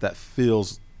that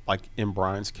feels like in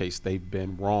Brian's case they've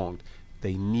been wronged,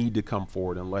 they need to come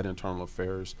forward and let Internal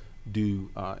Affairs do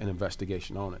an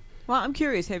investigation on it. Well, I'm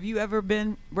curious, have you ever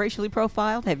been racially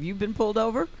profiled? Have you been pulled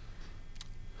over?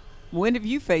 When have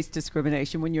you faced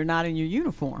discrimination when you're not in your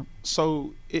uniform?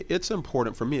 So it's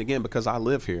important for me, again, because I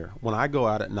live here. When I go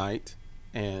out at night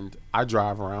and I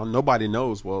drive around, nobody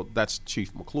knows, well, that's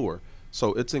Chief McClure.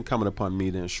 So it's incumbent upon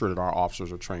me to ensure that our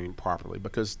officers are trained properly,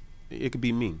 because it could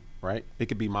be me, right? It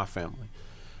could be my family.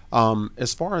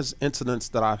 As far as incidents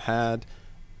that I've had,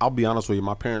 I'll be honest with you,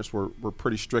 my parents were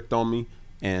pretty strict on me.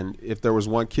 And if there was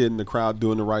one kid in the crowd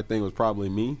doing the right thing, it was probably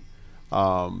me.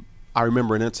 I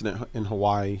remember an incident in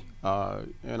Hawaii,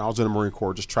 and I was in the Marine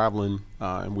Corps just traveling,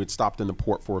 and we'd stopped in the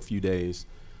port for a few days.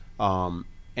 And,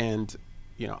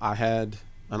 I had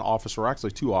an officer,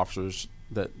 actually two officers,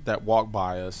 that walked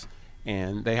by us,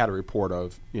 and they had a report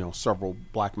of, several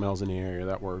black males in the area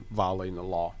that were violating the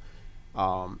law.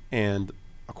 And,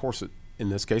 of course, in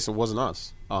this case, it wasn't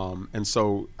us. And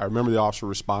so I remember the officer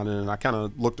responding, and I kind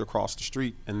of looked across the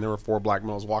street, and there were 4 black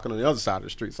males walking on the other side of the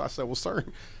street. So I said, well, sir,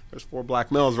 there's 4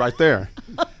 black males right there.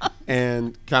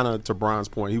 And kind of to Brian's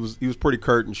point, he was pretty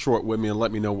curt and short with me and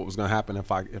let me know what was going to happen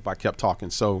if I kept talking.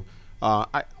 So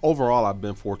overall, I've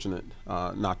been fortunate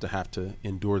not to have to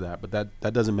endure that. But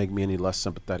that doesn't make me any less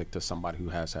sympathetic to somebody who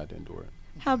has had to endure it.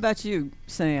 How about you,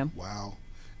 Sam? Wow.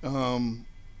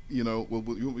 We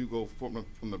go from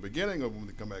the beginning, or when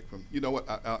we come back from,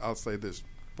 I'll say this,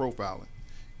 profiling.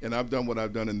 And I've done what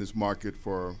I've done in this market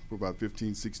for about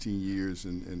 15, 16 years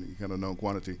in kind of known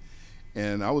quantity.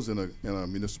 And I was in a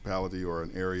municipality or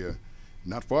an area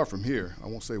not far from here, I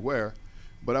won't say where,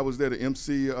 but I was there to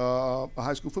MC a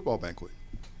high school football banquet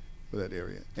for that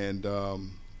area. And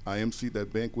I emceed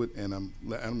that banquet, and I'm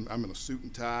in a suit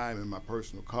and tie, I'm in my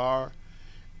personal car,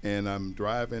 and I'm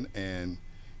driving, and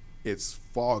it's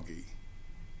foggy,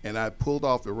 and I pulled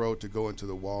off the road to go into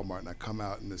the Walmart, and I come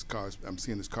out in this car. I'm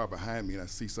seeing this car behind me, and I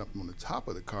see something on the top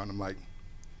of the car, and I'm like,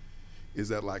 is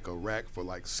that like a rack for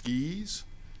like skis?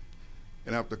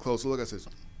 And after a closer look, I says,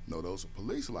 no, those are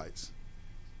police lights.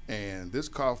 And this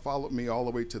car followed me all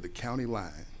the way to the county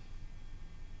line,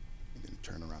 and then it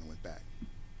turned around and went back.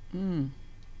 And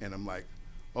I'm like,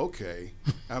 okay.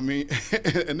 I mean,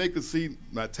 and they could see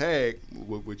my tag,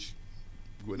 which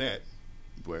Gwinnett,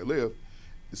 where I live,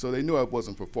 and so they knew I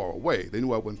wasn't from far away. They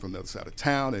knew I wasn't from the other side of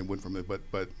town, and went from it,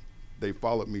 but they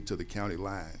followed me to the county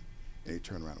line, and they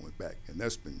turned around and went back, and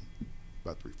that's been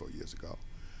about 3-4 years ago.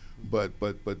 But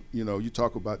you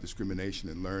talk about discrimination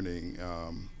and learning.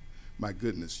 My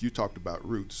goodness, you talked about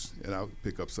Roots, and I'll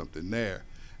pick up something there.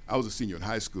 I was a senior in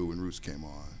high school when Roots came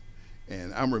on,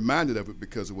 and I'm reminded of it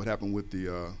because of what happened with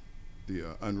the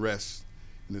unrest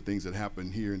and the things that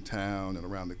happen here in town and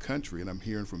around the country. And I'm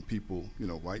hearing from people,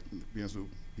 white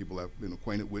people I've been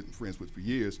acquainted with and friends with for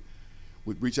years,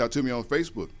 would reach out to me on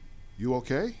Facebook. You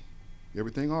okay?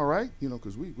 Everything all right?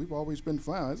 Because we've always been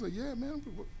fine. I said, yeah, man.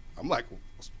 I'm like,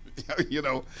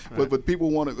 right. But people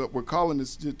we're calling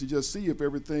this to just see if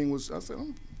everything was. I said,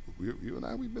 you and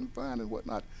I, we've been fine and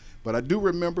whatnot. But I do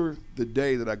remember the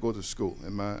day that I go to school,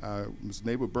 and my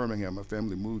neighbor Birmingham, my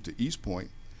family moved to East Point,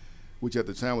 which at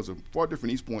the time was a far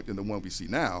different East Point than the one we see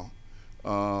now.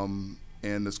 And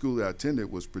the school that I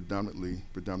attended was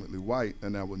predominantly white,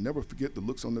 and I will never forget the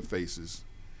looks on their faces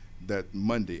that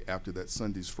Monday after that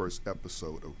Sunday's first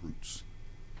episode of Roots.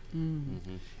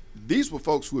 Mm-hmm. These were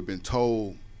folks who had been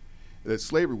told that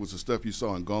slavery was the stuff you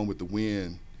saw in Gone with the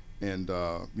Wind and,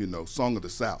 Song of the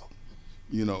South.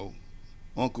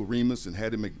 Uncle Remus and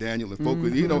Hattie McDaniel and folk,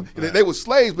 right. They were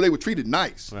slaves, but they were treated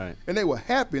nice. Right. And they were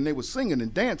happy, and they were singing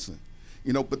and dancing.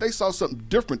 But they saw something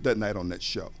different that night on that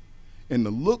show. And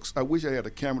the looks, I wish I had a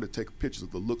camera to take pictures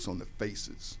of the looks on the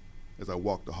faces as I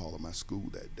walked the hall of my school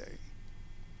that day,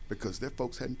 because their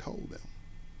folks hadn't told them.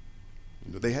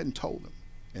 They hadn't told them,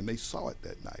 and they saw it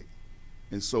that night.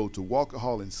 And so to walk the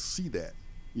hall and see that,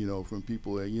 from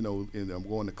people that, and I'm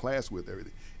going to class with,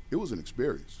 everything, it was an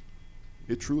experience.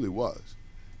 It truly was.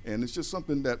 And it's just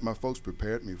something that my folks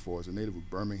prepared me for. As a native of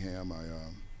Birmingham,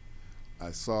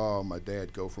 I saw my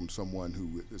dad go from someone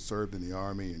who served in the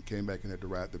Army and came back and had to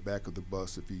ride the back of the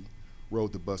bus if he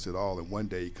rode the bus at all. And one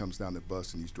day he comes down the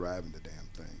bus and he's driving the damn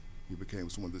thing. He became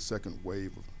one of the second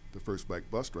wave of the first black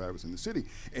bus drivers in the city.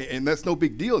 And that's no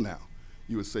big deal now.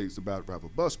 you would say it's about to drive a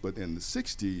bus, but in the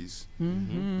 60s,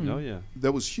 Oh yeah.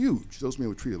 that was huge. Those men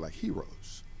were treated like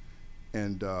heroes.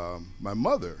 And my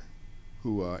mother,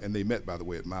 who, and they met, by the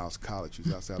way, at Miles College,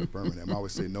 who's outside of Birmingham. I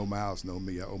always say, no Miles, no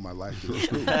me. I owe my life to the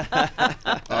school.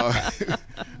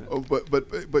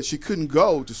 But she couldn't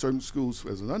go to certain schools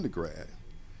as an undergrad.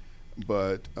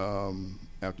 But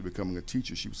after becoming a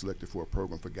teacher, she was selected for a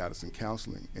program for guidance and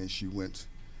counseling, and she went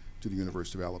to the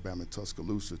University of Alabama in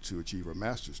Tuscaloosa to achieve her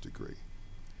master's degree.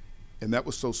 And that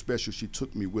was so special, she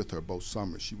took me with her both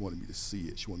summers. She wanted me to see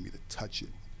it. She wanted me to touch it.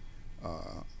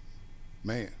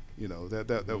 Man, you know,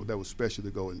 that was special to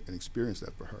go and experience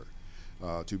that for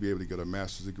her. To be able to get a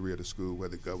master's degree at a school where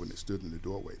the governor stood in the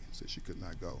doorway and said she could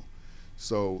not go.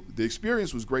 So the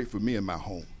experience was great for me in my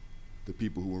home, the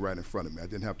people who were right in front of me. I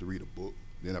didn't have to read a book,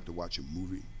 didn't have to watch a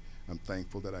movie. I'm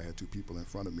thankful that I had two people in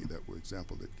front of me that were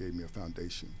examples that gave me a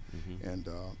foundation. And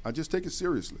I just take it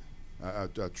seriously. I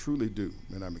truly do.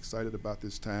 And I'm excited about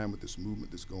this time with this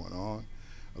movement that's going on.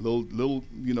 A little,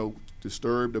 you know,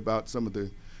 disturbed about some of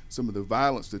the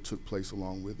violence that took place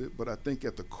along with it. But I think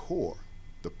at the core,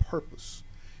 the purpose,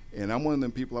 and I'm one of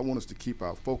them people, I want us to keep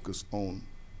our focus on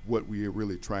what we are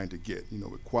really trying to get. You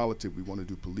know, equality, we want to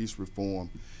do police reform.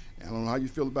 I don't know how you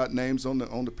feel about names on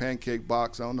the pancake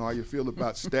box. I don't know how you feel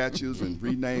about statues and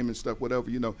rename and stuff,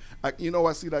 whatever. You know,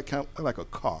 I see that kind of like a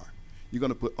car. You're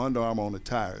going to put Under Armour on the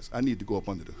tires. I need to go up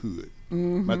under the hood.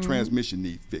 My transmission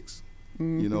needs fixed.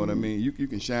 You know what I mean? You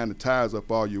can shine the tires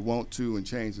up all you want to and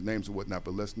change the names and whatnot,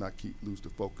 but let's not lose the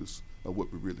focus of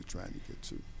what we're really trying to get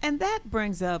to. And that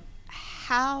brings up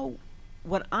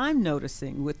what I'm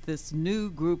noticing with this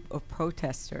new group of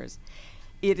protesters.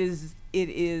 It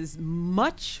is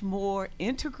much more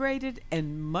integrated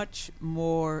and much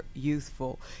more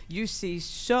youthful. You see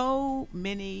so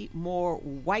many more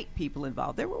white people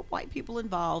involved. There were white people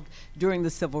involved during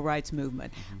the civil rights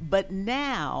movement. But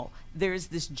now there's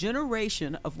this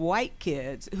generation of white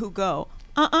kids who go,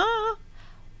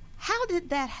 how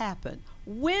did that happen?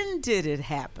 When did it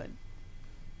happen?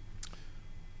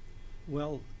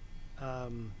 Well,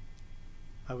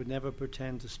 I would never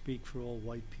pretend to speak for all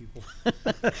white people.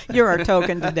 You're our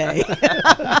token today.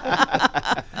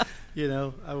 You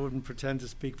know, I wouldn't pretend to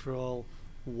speak for all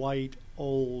white,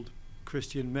 old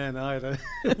Christian men either,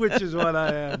 which is what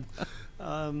I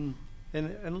am.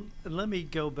 And let me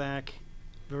go back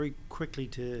very quickly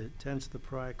to answer the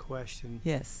prior question.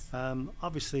 Yes.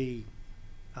 Obviously,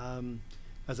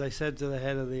 as I said to the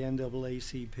head of the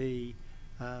NAACP,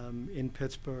 in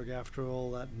Pittsburgh after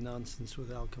all that nonsense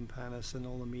with Al Campanis and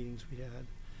all the meetings we had.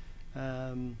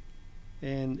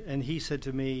 And he said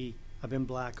to me, I've been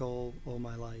black all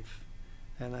my life.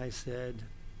 And I said,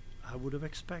 I would have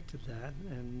expected that,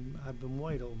 and I've been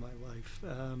white all my life.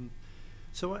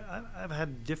 So I've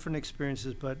had different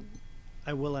experiences, but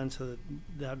I will answer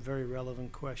that very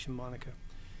relevant question, Monica.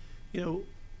 You know,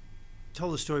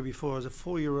 told the story before. As a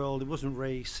 4-year-old, it wasn't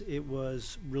race, it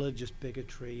was religious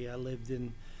bigotry. I lived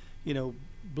in, you know,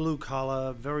 blue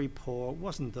collar, very poor. It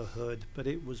wasn't the hood, but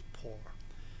it was poor.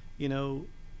 You know,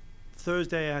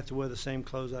 Thursday I had to wear the same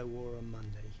clothes I wore on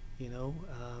Monday, you know.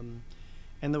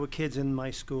 And there were kids in my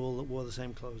school that wore the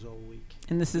same clothes all week.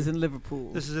 And this is in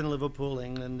Liverpool. This is in Liverpool,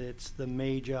 England. It's the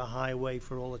major highway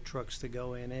for all the trucks to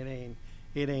go in.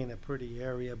 It ain't a pretty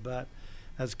area, but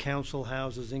as council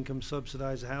houses, income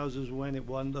subsidized houses went, it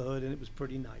won the hood, and it was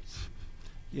pretty nice,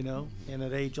 you know. And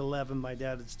at age 11, my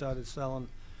dad had started selling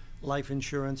life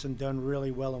insurance and done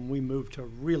really well, and we moved to a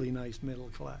really nice middle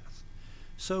class.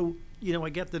 So, you know, I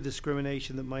get the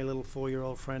discrimination that my little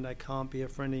 4-year-old friend, I can't be a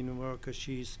friend anymore because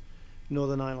she's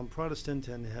Northern Ireland Protestant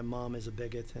and her mom is a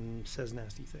bigot and says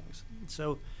nasty things.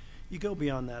 So you go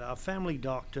beyond that. Our family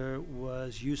doctor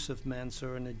was Yusuf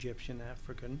Mansour, an Egyptian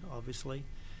African, obviously.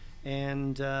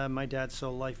 And my dad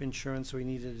sold life insurance, so he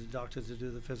needed a doctor to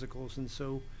do the physicals. And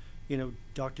so, you know,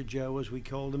 Dr. Joe, as we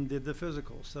called him, did the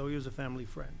physicals. So he was a family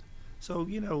friend. So,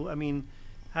 you know, I mean,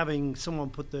 having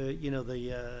someone put the, you know,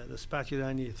 the spatula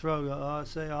down your throat,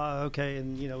 okay,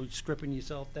 and, you know, stripping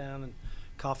yourself down and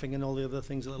coughing and all the other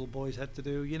things that little boys had to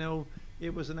do, you know,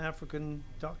 it was an African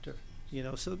doctor, you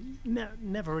know. So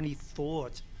never any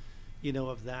thought, you know,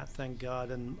 of that, thank God.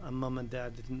 And Mom and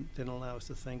Dad didn't allow us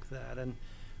to think that. And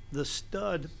the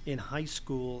stud in high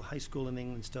school in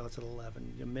England starts at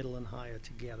 11, your middle and higher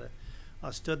together.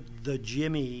 Our stud, the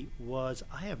Jimmy, was,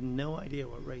 I have no idea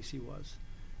what race he was,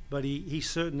 but he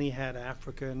certainly had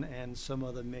African and some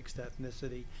other mixed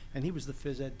ethnicity, and he was the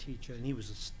phys ed teacher, and he was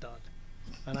a stud.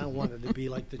 And I wanted to be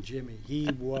like the Jimmy. He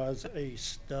was a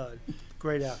stud.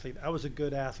 Great athlete. I was a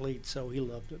good athlete, so he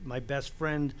loved it. My best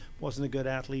friend wasn't a good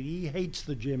athlete. He hates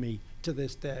the Jimmy to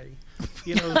this day.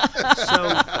 So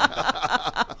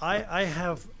I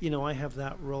have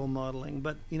that role modeling.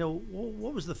 But,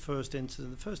 what was the first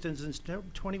incident? The first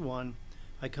incident, 21,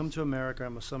 I come to America.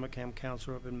 I'm a summer camp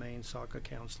counselor up in Maine, soccer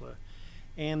counselor.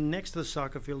 And next to the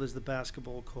soccer field is the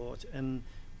basketball court. And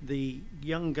the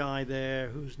young guy there,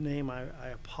 whose name I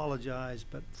apologize,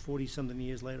 but 40-something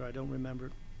years later, I don't remember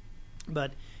it.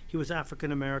 But he was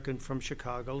African-American from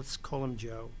Chicago. Let's call him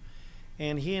Joe.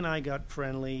 And he and I got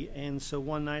friendly. And so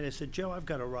one night I said, Joe, I've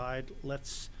got a ride.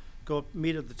 Let's go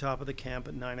meet at the top of the camp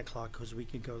at 9 o'clock because we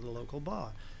could go to the local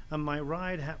bar. And my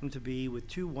ride happened to be with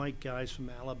two white guys from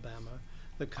Alabama.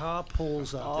 The car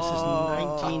pulls up.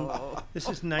 This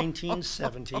is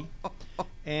 1970.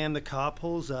 And the car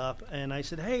pulls up. And I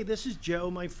said, hey, this is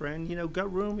Joe, my friend.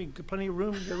 Got room? You got plenty of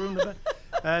room? You got room in the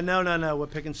back? No. We're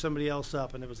picking somebody else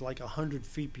up. And it was like 100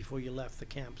 feet before you left the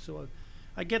camp. So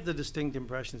I get the distinct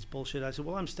impression it's bullshit. I said,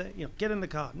 well, I'm staying. Get in the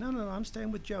car. No, I'm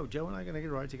staying with Joe. Joe and I are going to get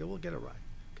a ride together. We'll get a ride.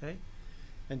 Okay?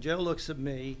 And Joe looks at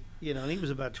me, and he was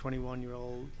about a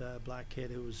 21-year-old black kid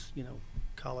who was,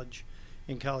 college.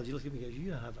 In college, he looked at me and goes,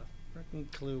 you don't have a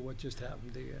freaking clue what just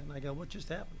happened, do you? And I go, what just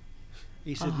happened?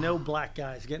 He said, no black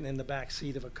guys getting in the back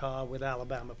seat of a car with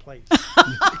Alabama plates.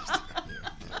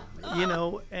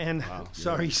 And wow.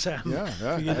 Sorry, Sam, Yeah,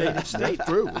 for your native state.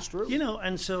 It's true.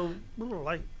 And so we were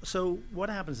like, so what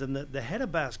happens? And the head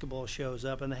of basketball shows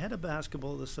up, and the head of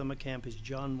basketball at the summer camp is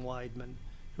John Weidman,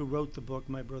 who wrote the book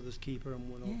My Brother's Keeper and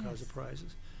won all kinds of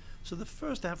prizes. So the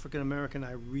first African-American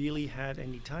I really had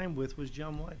any time with was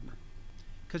John Weidman,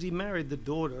 because he married the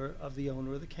daughter of the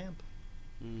owner of the camp.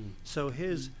 So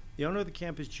the owner of the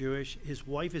camp is Jewish. His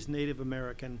wife is Native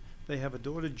American. They have a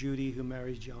daughter, Judy, who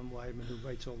marries John Weidman, who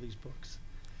writes all these books.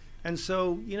 And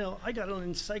so, I got an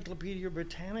Encyclopedia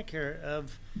Britannica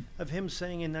of him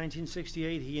saying in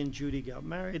 1968 he and Judy got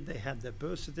married. They had their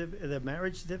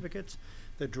marriage certificates.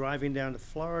 They're driving down to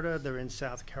Florida. They're in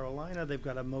South Carolina. They've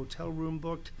got a motel room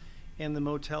booked, and the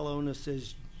motel owner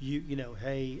says,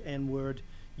 hey, N-word,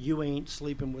 you ain't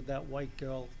sleeping with that white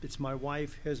girl. It's my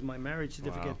wife. Here's my marriage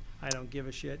certificate. Wow. I don't give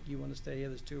a shit. You want to stay here?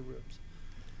 There's 2 rooms.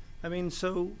 I mean,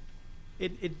 so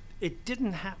it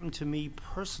didn't happen to me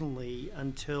personally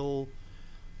until,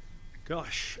 would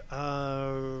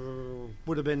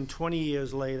have been 20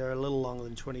 years later, a little longer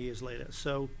than 20 years later.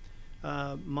 So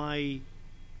my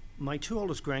 2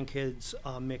 oldest grandkids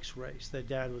are mixed race. Their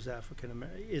dad was African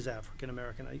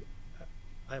American.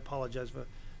 I apologize for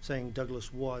saying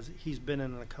Douglas was. He's been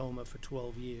in a coma for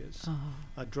 12 years,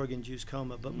 a drug-induced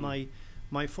coma. But my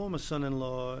former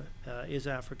son-in-law is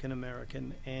African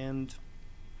American, and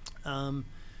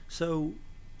so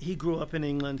he grew up in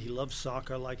England. He loves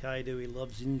soccer like I do. He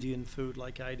loves Indian food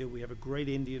like I do. We have a great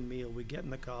Indian meal. We get in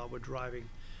the car. We're driving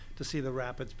to see the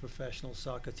Rapids professional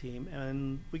soccer team,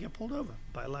 and we get pulled over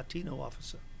by a Latino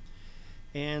officer.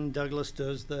 And Douglas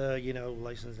does the,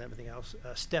 license and everything else,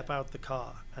 step out the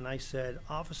car. And I said,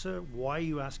 officer, why are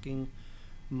you asking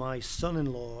my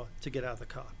son-in-law to get out of the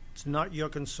car? It's not your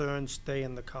concern. Stay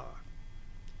in the car.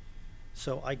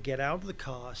 So I get out of the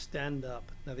car, stand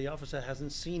up. Now, the officer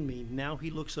hasn't seen me. Now he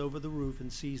looks over the roof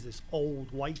and sees this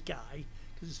old white guy,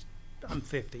 because I'm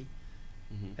 50.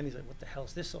 And he's like, what the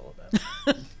hell's this all about?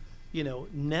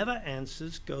 Never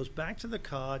answers, goes back to the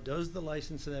car, does the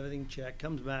license and everything check,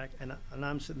 comes back, and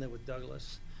I'm sitting there with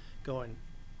Douglas going,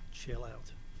 chill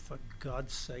out. For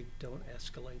God's sake, don't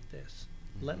escalate this.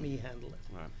 Let me handle it.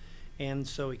 Right. And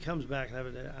so he comes back,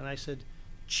 and I said,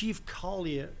 Chief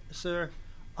Collier, sir,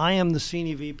 I am the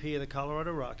senior VP of the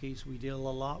Colorado Rockies. We deal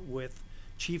a lot with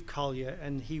Chief Collier,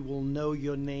 and he will know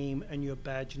your name and your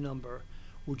badge number.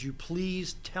 Would you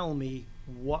please tell me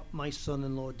what my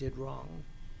son-in-law did wrong?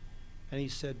 And he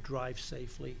said, drive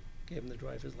safely. Gave him the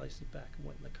driver's license back and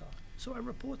went in the car. So I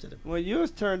reported him. Well,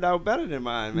 yours turned out better than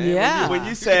mine, man. Yeah. When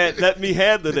you said, let me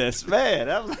handle this, man.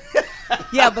 That was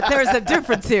Yeah, but there's a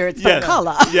difference here. It's the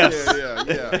color. Yes. Yeah.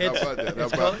 How about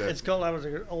that? It's called, I was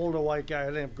an older white guy. I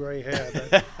didn't have gray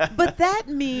hair. But that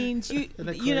means Isn't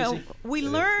that crazy? we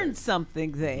learned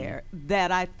something there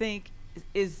that I think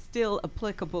is still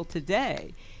applicable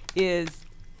today, is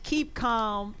keep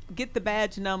calm, get the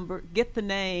badge number, get the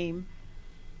name,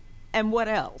 and what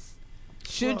else?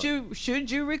 Should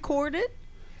you record it?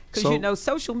 Because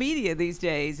social media these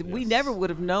days, we never would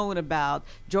have known about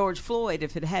George Floyd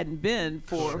if it hadn't been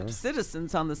for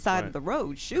citizens on the side of the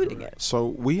road shooting it. So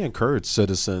we encourage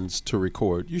citizens to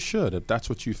record. You should, if that's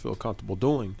what you feel comfortable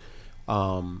doing.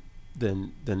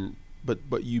 Then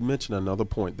But you mentioned another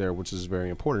point there, which is very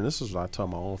important. This is what I tell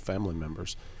my own family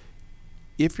members.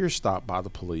 If you're stopped by the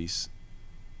police,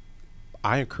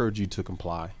 I encourage you to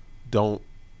comply. Don't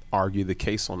argue the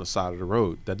case on the side of the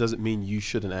road. That doesn't mean you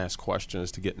shouldn't ask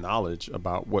questions to get knowledge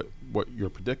about what your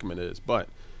predicament is. But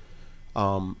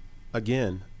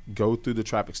again, go through the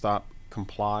traffic stop,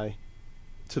 comply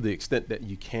to the extent that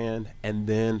you can, and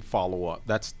then follow up.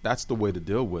 That's the way to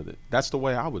deal with it. That's the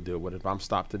way I would deal with it if I'm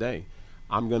stopped today.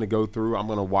 I'm going to go through, I'm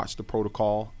going to watch the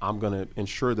protocol. I'm going to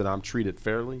ensure that I'm treated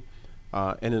fairly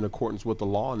and in accordance with the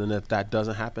law. And then if that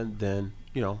doesn't happen, then,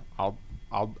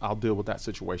 I'll deal with that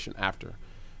situation after.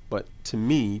 But to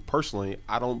me, personally,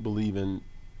 I don't believe in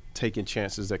taking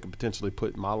chances that could potentially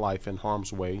put my life in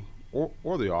harm's way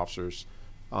or the officers.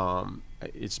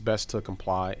 It's best to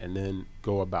comply and then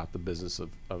go about the business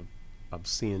of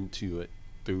seeing to it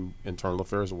through internal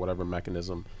affairs or whatever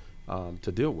mechanism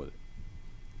to deal with it.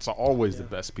 It's always the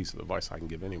best piece of advice I can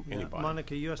give anybody.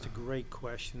 Monica, you asked a great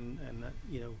question, and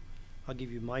I'll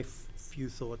give you my few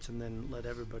thoughts and then let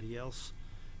everybody else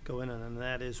go in, and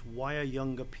that is, why are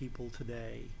younger people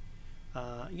today?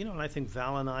 And I think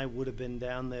Val and I would have been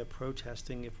down there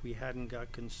protesting if we hadn't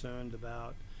got concerned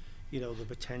about, the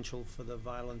potential for the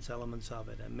violence elements of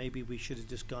it, and maybe we should have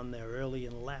just gone there early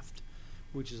and left,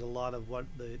 which is a lot of what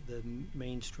the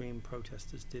mainstream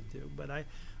protesters did do. But I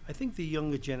think the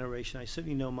younger generation, I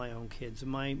certainly know my own kids,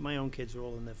 and my own kids are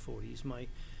all in their 40s.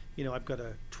 I've got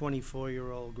a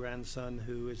 24-year-old grandson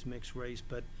who is mixed race,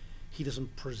 but he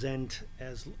doesn't present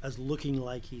as looking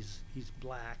like he's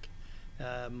black.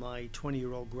 My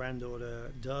 20-year-old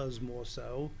granddaughter does more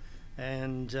so,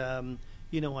 and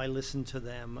I listen to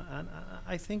them, and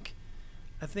I think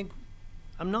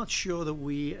I'm not sure that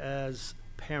we as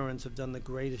parents have done the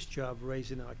greatest job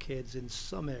raising our kids in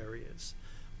some areas,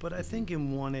 but I think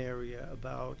in one area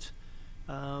about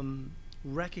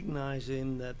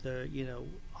recognizing that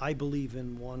I believe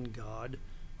in one God.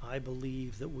 I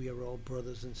believe that we are all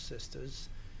brothers and sisters,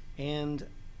 and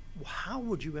how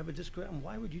would you ever discriminate?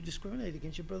 Why would you discriminate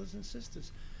against your brothers and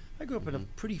sisters? I grew up in a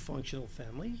pretty functional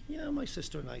family. My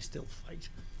sister and I still fight,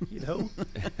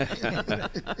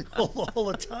 all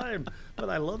the time. But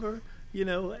I love her,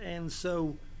 and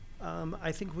so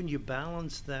I think when you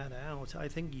balance that out, I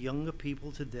think younger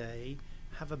people today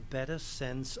have a better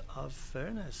sense of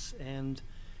fairness, and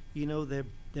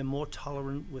they're more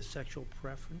tolerant with sexual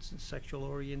preference and sexual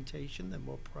orientation.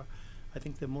 I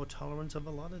think they're more tolerant of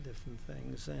a lot of different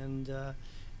things,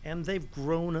 and they've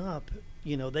grown up.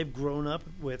 They've grown up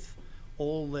with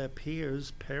all their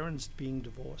peers' parents being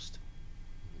divorced.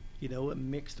 A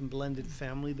mixed and blended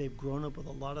family. They've grown up with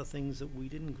a lot of things that we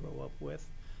didn't grow up with.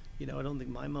 I don't think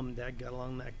my mom and dad got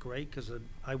along that great because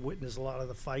I witnessed a lot of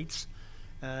the fights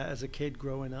as a kid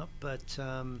growing up. But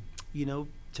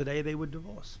today they would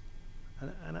divorce,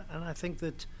 and I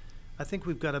think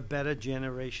we've got a better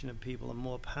generation of people and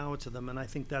more power to them. And I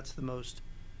think that's the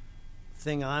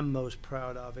thing I'm most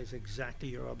proud of is exactly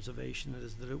your observation,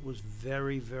 is that it was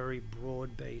very, very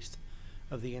broad based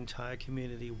of the entire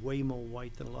community, way more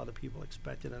white than a lot of people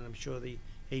expected, and I'm sure the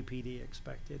APD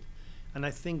expected. And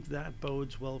I think that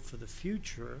bodes well for the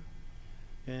future.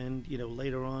 And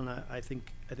later on, I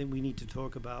think we need to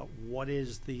talk about what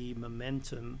is the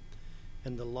momentum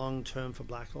and the long term for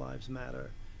Black Lives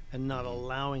Matter, and not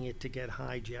allowing it to get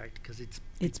hijacked, because it's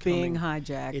being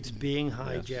hijacked. It's being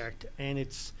hijacked, and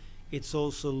it's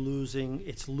also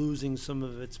losing some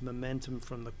of its momentum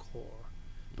from the core.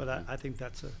 But I think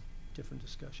that's a different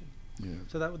discussion. Yeah.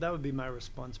 So that would be my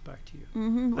response back to you.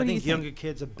 Mm-hmm. I think younger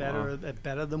kids are better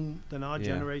than our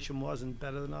generation was, and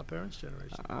better than our parents'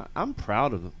 generation. I'm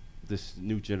proud of this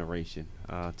new generation,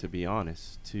 to be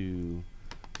honest, to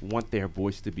want their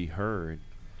voice to be heard.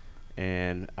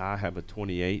 And I have a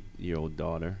 28-year-old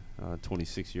daughter,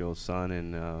 26-year-old son,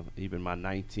 and even my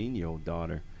 19-year-old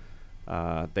daughter.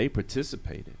 They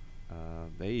participated.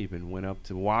 They even went up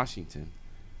to Washington.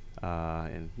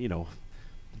 And,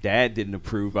 Dad didn't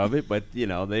approve of it, but,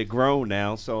 they're grown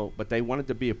now. But they wanted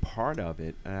to be a part of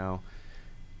it. Now,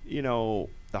 the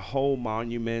whole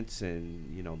monuments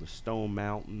and, the Stone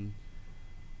Mountain.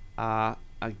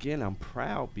 Again, I'm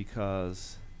proud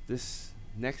because this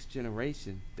next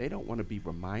generation, they don't want to be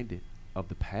reminded of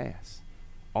the past.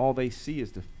 All they see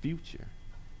is the future.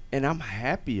 And I'm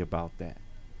happy about that,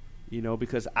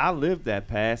 because I lived that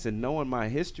past, and knowing my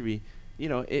history,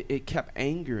 it kept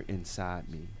anger inside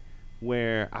me,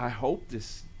 where I hope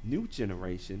this new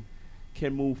generation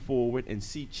can move forward and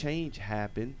see change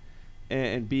happen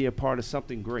and be a part of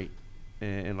something great.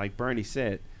 And like Bernie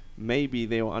said, maybe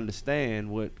they'll understand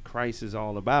what Christ is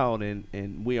all about,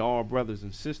 and we are brothers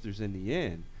and sisters in the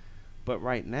end. But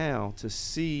right now, to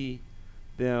see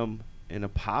them in a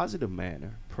positive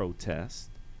manner protest,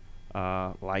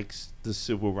 like the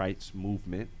civil rights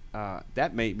movement,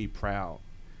 that made me proud.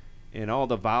 And all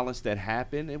the violence that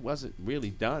happened, it wasn't really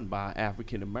done by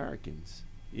African Americans.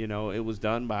 You know, it was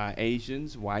done by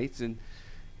Asians, whites,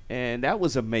 and that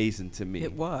was amazing to me.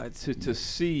 It was. To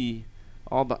see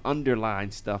all the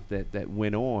underlying stuff that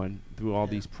went on through all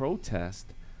these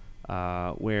protests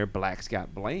where blacks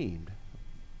got blamed.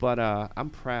 But I'm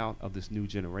proud of this new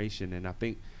generation, and I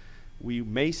think we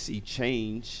may see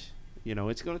change. You know,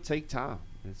 it's going to take time.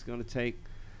 It's going to take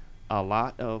a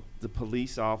lot of the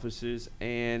police officers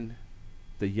and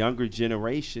the younger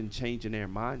generation changing their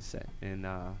mindset. And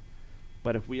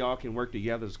but if we all can work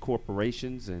together as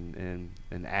corporations and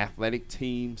athletic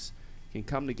teams can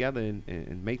come together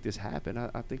and make this happen,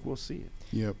 I think we'll see it.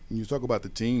 Yeah, you talk about the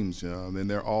teams, and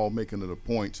they're all making it a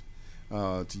point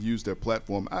to use their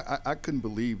platform. I couldn't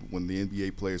believe when the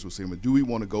NBA players were saying, well, do we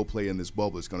want to go play in this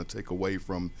bubble? It's going to take away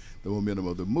from the momentum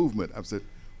of the movement. I said,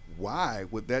 why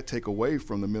would that take away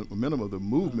from the momentum of the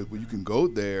movement when you can go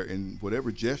there and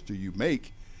whatever gesture you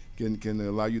make can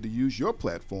allow you to use your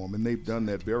platform? And they've done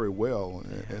that very well.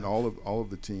 And all of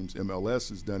the teams, MLS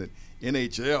has done it,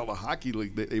 NHL, the hockey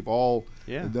league, they've all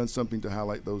done something to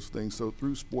highlight those things. So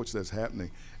through sports, that's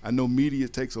happening. I know media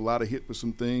takes a lot of hit for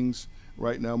some things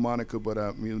right now, Monica, but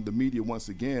the media, once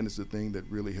again, is the thing that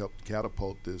really helped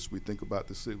catapult this. We think about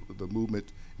the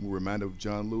movement, and we're reminded of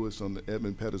John Lewis on the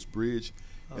Edmund Pettus Bridge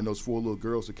and those 4 little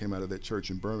girls that came out of that church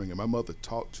in Birmingham. My mother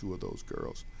taught 2 of those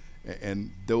girls.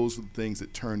 And those are the things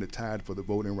that turned the tide for the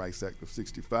Voting Rights Act of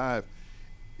 65,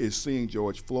 is seeing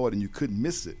George Floyd, and you couldn't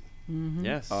miss it. Mm-hmm.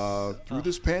 Yes. Through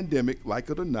this pandemic, like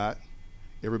it or not,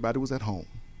 everybody was at home.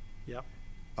 Yep.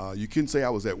 You couldn't say I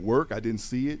was at work, I didn't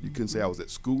see it. You couldn't say I was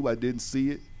at school, I didn't see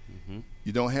it. Mm-hmm.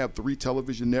 You don't have 3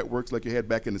 television networks like you had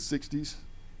back in the 60s.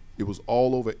 It was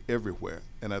all over everywhere.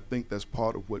 And I think that's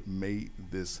part of what made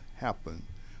this happen.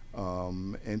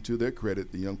 And to their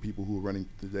credit, the young people who are running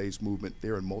today's movement,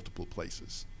 they're in multiple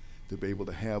places to be able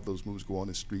to have those moves go on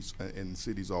the streets and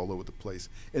cities all over the place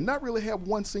and not really have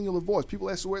one singular voice. People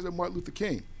ask, where's that Martin Luther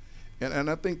King? And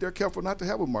I think they're careful not to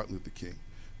have a Martin Luther King,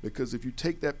 because if you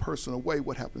take that person away,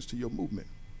 what happens to your movement?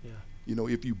 Yeah. You know,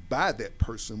 if you buy that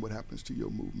person, what happens to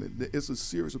your movement? It's a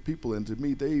series of people, and to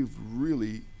me, they've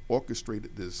really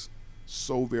orchestrated this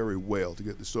so very well to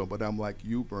get this done. But I'm like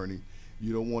you, Bernie.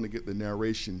 You don't want to get the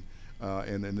narration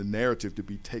and the narrative to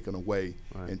be taken away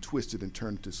and twisted and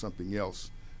turned into something else.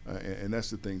 And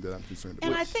that's the thing that I'm concerned about.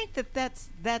 And I think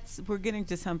that's we're getting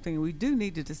to something we do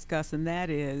need to discuss, and that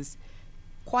is,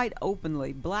 quite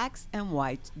openly, blacks and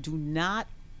whites do not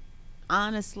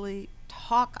honestly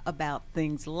talk about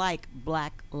things like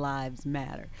Black Lives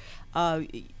Matter.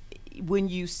 When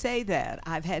you say that,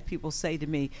 I've had people say to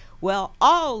me, well,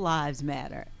 all lives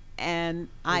matter. And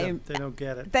they don't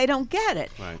get it. They don't get it.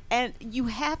 Right. And you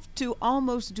have to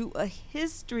almost do a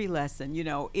history lesson. You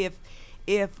know, if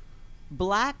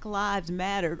Black Lives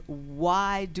Matter,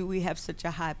 why do we have such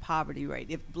a high poverty rate?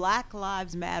 If Black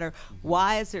Lives Matter,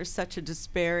 why is there such a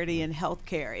disparity in health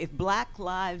care? If Black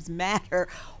Lives Matter,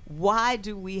 why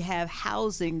do we have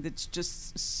housing that's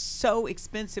just so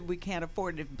expensive we can't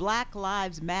afford it? If Black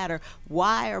Lives Matter,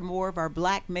 why are more of our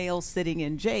black males sitting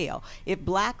in jail? If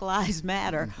Black Lives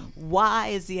Matter, why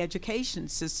is the education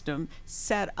system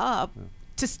set up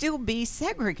to still be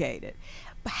segregated?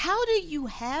 How do you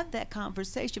have that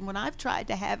conversation? When I've tried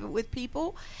to have it with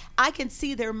people, I can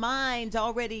see their minds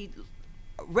already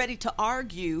ready to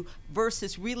argue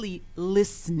versus really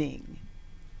listening.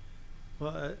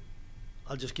 Well,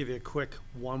 I'll just give you a quick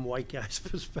one white guy's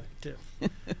perspective.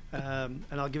 And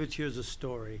I'll give it to you as a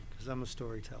story, because I'm a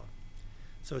storyteller.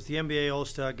 So it's the NBA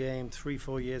All-Star Game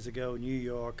 3-4 years ago in New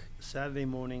York. Saturday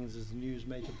mornings is the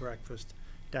newsmaker breakfast.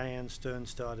 Diane Stern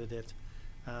started it.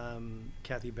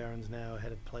 Kathy Barron's now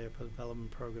head of player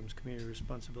development programs, community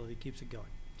responsibility, keeps it going.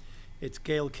 It's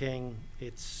Gail King.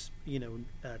 It's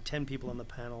 10 people on the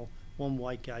panel, 1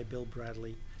 white guy, Bill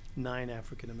Bradley, 9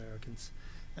 African Americans,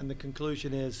 and the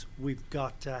conclusion is we've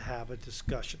got to have a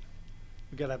discussion.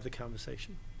 We've got to have the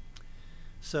conversation.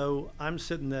 So I'm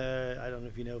sitting there. I don't know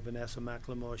if you know Vanessa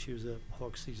McLemore. She was a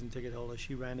Hawks season ticket holder.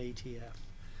 She ran ATF,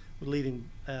 leading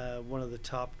one of the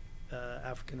top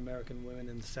African American women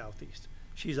in the Southeast.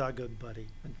 She's our good buddy,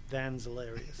 and Van's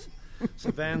hilarious.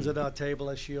 So Van's at our table,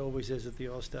 as she always is at the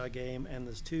All-Star Game, and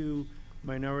there's 2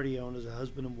 minority owners, a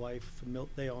husband and wife.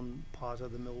 They own part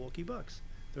of the Milwaukee Bucks.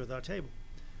 They're at our table.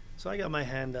 So I got my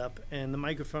hand up, and the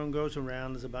microphone goes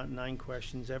around. There's about 9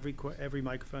 questions. Every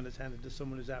microphone is handed to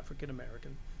someone who's African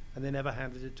American, and they never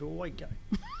handed it to a white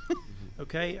guy.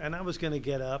 Okay, and I was going to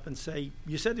get up and say,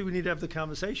 "You said that we need to have the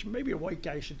conversation. Maybe a white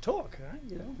guy should talk, huh?"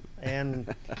 You know.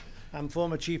 And I'm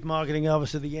former chief marketing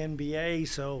officer of the NBA,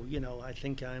 so I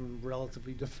think I'm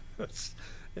relatively diverse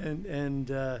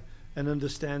and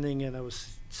understanding. And I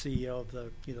was CEO of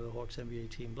the the Hawks NBA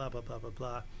team. Blah blah blah blah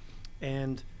blah.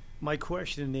 And my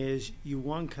question is, you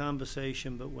want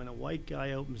conversation, but when a white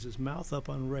guy opens his mouth up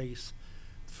on race,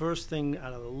 first thing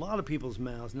out of a lot of people's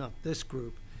mouths, not this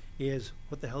group, is,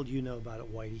 "What the hell do you know about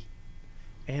it, whitey?"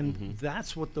 And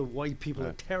that's what the white people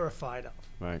are terrified of.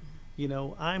 Right.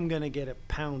 I'm going to get it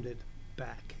pounded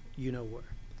back, where.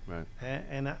 Right.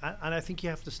 And I think you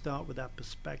have to start with that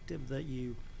perspective that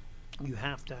you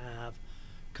have to have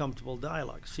comfortable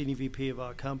dialogue. Senior VP of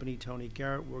our company, Tony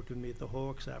Garrett, worked with me at the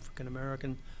Hawks, African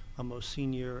American, our most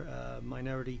senior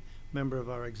minority member of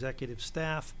our executive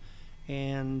staff,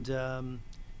 and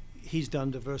he's done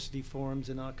diversity forums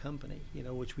in our company,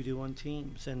 which we do on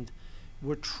teams, and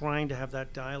we're trying to have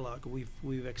that dialogue.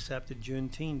 We've accepted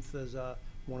Juneteenth as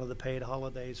one of the paid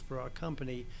holidays for our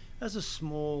company as a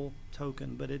small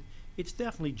token, but it's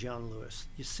definitely John Lewis.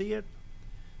 You see it,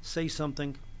 say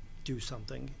something, do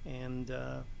something, and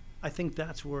I think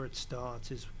that's where it starts.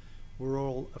 Is we're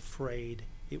all afraid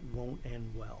it won't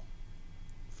end well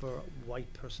for a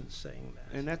white person saying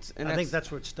that. I think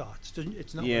that's where it starts.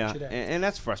 It's not where it should end. And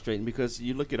that's frustrating because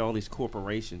you look at all these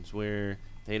corporations where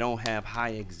they don't have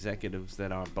high executives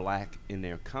that are black in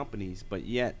their companies, but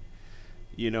yet,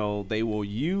 they will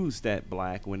use that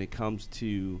black when it comes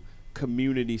to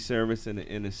community service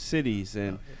in the cities.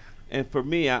 And for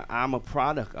me, I'm a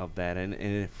product of that, and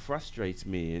it frustrates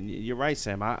me. And you're right,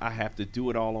 Sam. I have to do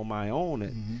it all on my own,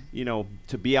 and,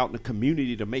 to be out in the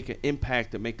community, to make an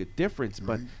impact, to make a difference.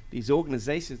 Right. But these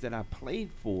organizations that I played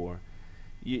for,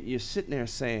 you're sitting there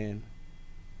saying,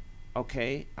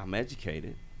 okay, I'm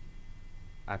educated.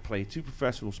 I play 2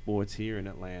 professional sports here in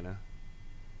Atlanta.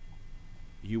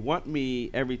 You want me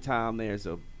every time there's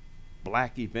a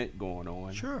black event going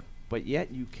on. Sure. But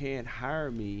yet you can't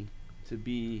hire me to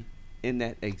be in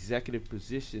that executive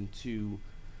position to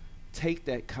take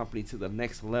that company to the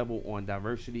next level on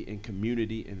diversity and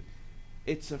community. And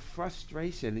it's a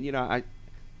frustration.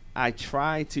 I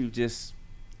try to just,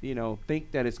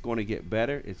 think that it's going to get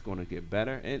better. It's going to get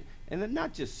better. And then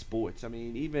not just sports. I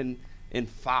mean, even in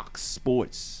Fox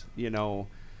Sports, you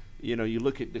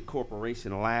look at the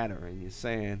corporation ladder and you're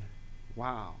saying,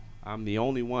 wow, I'm the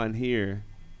only one here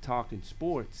talking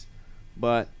sports.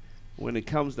 But when it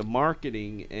comes to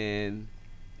marketing and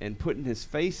putting his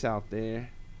face out there,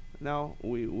 no,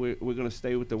 we're going to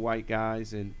stay with the white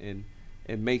guys and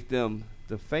make them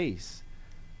the face.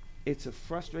 It's a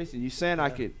frustration. You're saying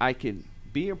I can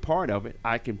be a part of it.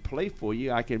 I can play for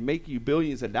you. I can make you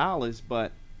billions of dollars,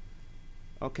 but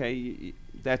okay,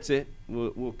 that's it.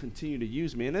 We'll continue to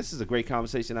use me. And this is a great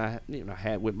conversation I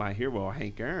had with my hero,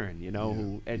 Hank Aaron,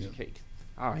 who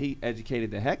he educated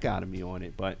the heck out of me on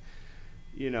it. But,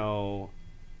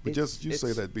 But just you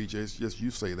say that, BJ. It's just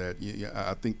you say that.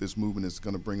 I think this movement is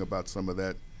going to bring about some of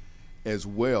that as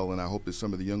well. And I hope that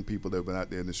some of the young people that have been out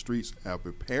there in the streets have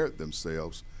prepared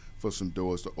themselves for some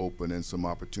doors to open and some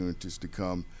opportunities to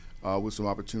come. With some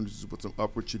opportunities, with some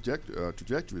upward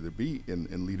trajectory to be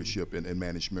in leadership and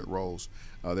management roles.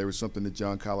 There was something that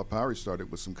John Calipari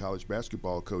started with some college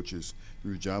basketball coaches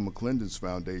through John McClendon's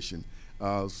foundation,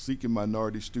 seeking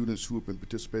minority students who have been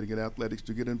participating in athletics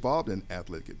to get involved in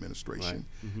athletic administration.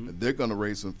 Right. Mm-hmm. They're going to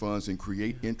raise some funds and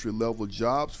create entry-level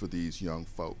jobs for these young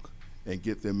folk and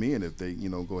get them in if they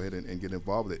go ahead and get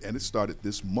involved with it. And it started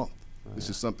this month.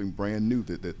 This is something brand new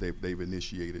that they've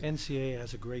initiated. NCAA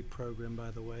has a great program,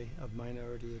 by the way, of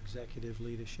minority executive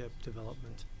leadership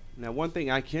development. Now, one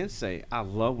thing I can say, I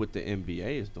love what the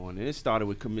NBA is doing, and it started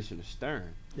with Commissioner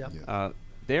Stern. Yep. Yeah.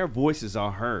 Their voices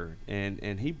are heard,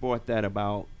 and he brought that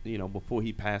about, before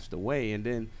he passed away, and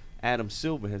then Adam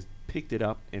Silver has picked it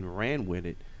up and ran with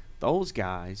it. Those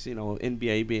guys,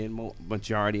 NBA being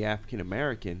majority African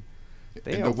American,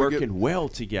 they are working well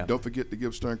together. Don't forget to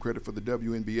give Stern credit for the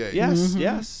WNBA. Yes, mm-hmm.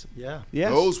 Yes. Yeah.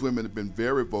 Yes. Those women have been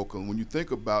very vocal. And when you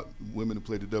think about women who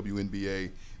play the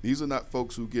WNBA, these are not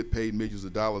folks who get paid millions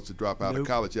of dollars to drop out of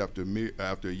college after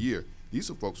a year. These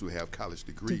are folks who have college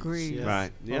degrees. Yes.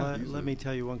 Right. Well, let me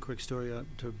tell you one quick story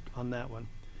on that one.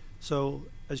 So,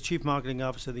 as Chief Marketing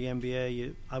Officer of the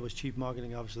NBA, I was Chief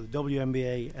Marketing Officer of the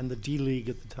WNBA and the D League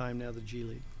at the time, now the G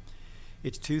League.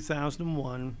 It's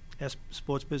 2001.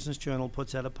 Sports Business Journal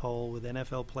puts out a poll with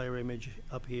NFL player image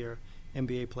up here,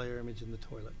 NBA player image in the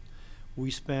toilet. We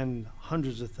spend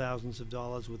hundreds of thousands of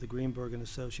dollars with the Greenberg and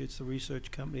Associates, the research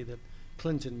company that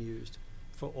Clinton used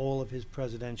for all of his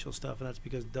presidential stuff, and that's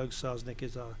because Doug Sosnick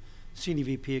is our senior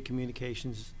VP of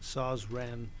communications. Saz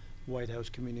ran White House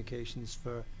communications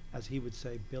for, as he would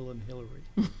say, Bill and Hillary.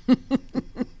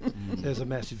 There's a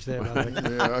message there, by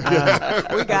the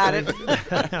way. We got it.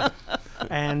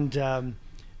 And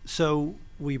so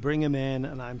we bring him in,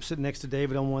 and I'm sitting next to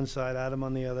David on one side, Adam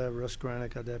on the other, Russ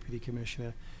Granick, our deputy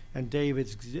commissioner, and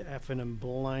David's effing and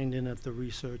blinding at the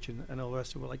research and all the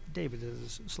rest of it. We're like, David,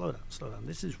 slow down.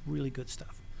 This is really good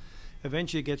stuff.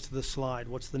 Eventually it gets to the slide.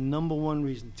 What's the number one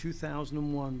reason?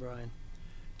 2001, Brian.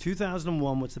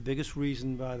 2001 was the biggest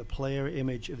reason why the player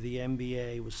image of the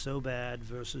NBA was so bad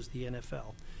versus the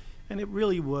NFL. And it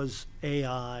really was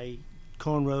AI,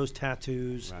 cornrows,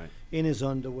 tattoos, Right. in his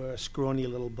underwear, scrawny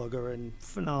little booger, and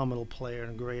phenomenal player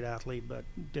and great athlete, but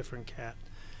different cat.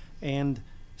 And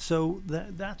so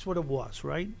that's what it was,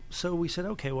 right? So we said,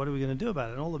 okay, what are we going to do about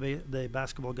it? And all the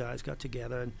basketball guys got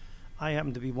together, and I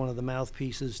happened to be one of the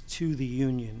mouthpieces to the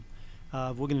union.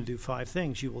 We're going to do 5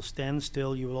 things. You will stand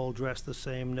still. You will all dress the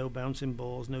same. No bouncing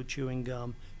balls. No chewing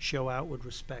gum. Show outward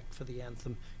respect for the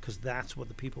anthem, because that's what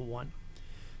the people want.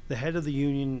 The head of the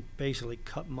union basically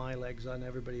cut my legs on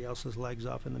everybody else's legs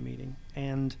off in the meeting.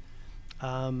 And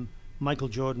Michael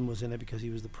Jordan was in it because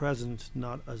he was the president,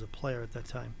 not as a player at that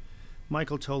time.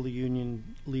 Michael told the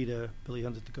union leader, Billy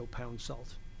Hunter, to go pound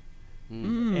salt.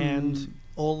 And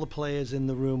all the players in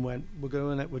the room went, we're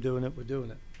doing it.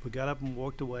 We got up and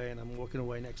walked away, and I'm walking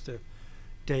away next to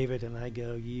David, and I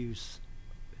go, use.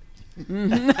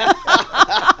 And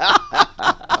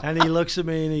he looks at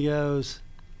me and he goes,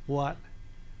 what?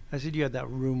 I said, you had that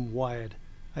room wired.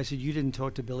 I said, you didn't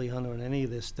talk to Billy Hunter on any of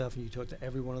this stuff, and you talked to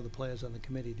every one of the players on the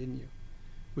committee, didn't you?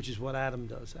 Which is what Adam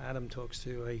does. Adam talks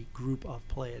to a group of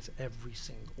players every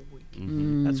single week.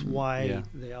 That's why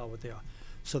they are what they are.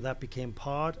 So that became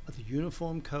part of the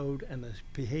uniform code and the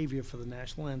behavior for the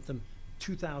national anthem,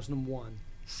 2001,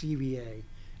 CBA.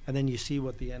 And then you see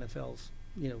what the NFL's,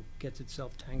 gets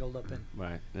itself tangled up in.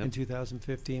 Right. In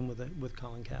 2015 with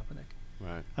Colin Kaepernick.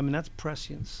 Right. I mean, that's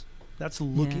prescience. That's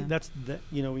looking. Yeah. That's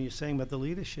when you're saying about the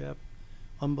leadership,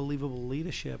 unbelievable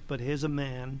leadership. But here's a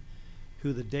man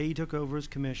who, the day he took over as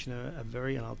commissioner,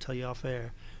 and I'll tell you off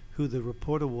air, who the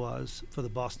reporter was for the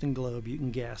Boston Globe. You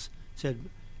can guess. Said,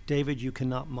 David, you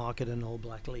cannot market an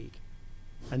all-black league.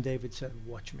 And David said,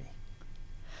 watch me.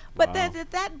 But Wow.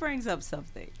 that brings up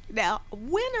something. Now,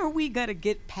 when are we going to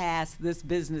get past this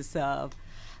business of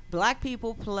black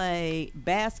people play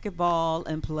basketball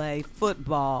and play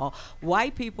football,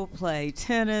 white people play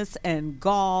tennis and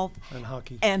golf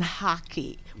And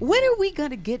hockey. When are we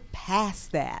going to get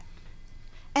past that?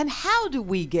 And how do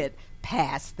we get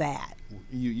past that?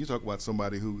 You talk about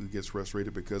somebody who gets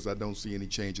frustrated because I don't see any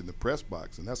change in the press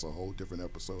box, and that's a whole different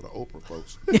episode of Oprah,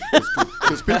 folks.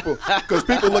 Because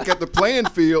people look at the playing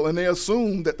field and they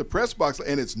assume that the press box,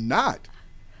 and it's not.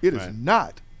 It is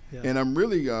not. Yeah. And I'm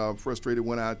really frustrated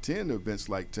when I attend events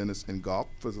like tennis and golf.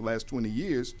 For the last 20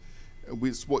 years,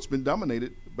 sports been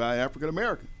dominated by African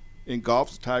American. In golf,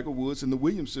 it's Tiger Woods and the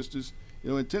Williams sisters.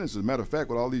 In tennis, as a matter of fact,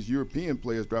 with all these European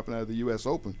players dropping out of the U.S.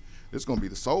 Open, it's going to be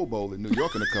the Soul Bowl in New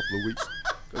York in a couple of weeks.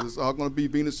 Because it's all going to be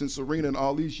Venus and Serena and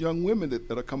all these young women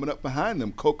that are coming up behind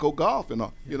them, Coco Gauff and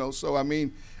all, So, I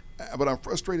mean, but I'm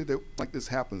frustrated that like this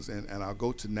happens. And I'll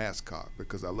go to NASCAR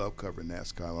because I love covering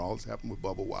NASCAR. And all this happened with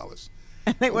Bubba Wallace.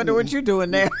 They wonder what you're doing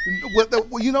there.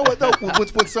 Well, you know what, though?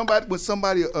 when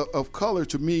somebody of color,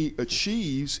 to me,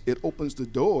 achieves, it opens the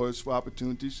doors for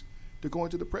opportunities to go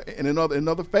into the press and in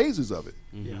other phases of it.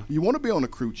 Yeah. You want to be on a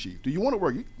crew chief. Do you want to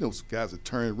work? Guys that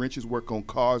turn wrenches, work on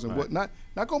cars and whatnot.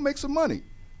 Not go make some money.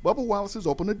 Bubba Wallace has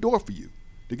opened the door for you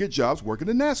to get jobs working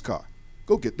in NASCAR.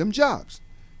 Go get them jobs.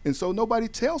 And so nobody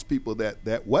tells people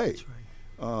that way. That's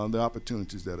right. The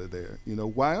opportunities that are there.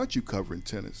 Why aren't you covering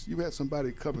tennis? You've had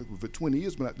somebody covering for 20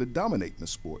 years, but they're dominating the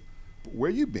sport. But where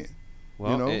you been?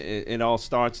 Well, it all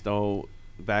starts, though,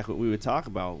 back what we were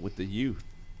talking about with the youth.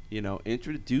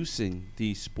 Introducing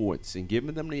these sports and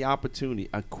giving them the opportunity,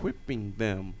 equipping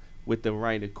them with the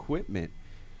right equipment.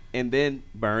 And then,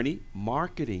 Bernie,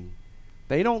 marketing.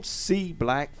 They don't see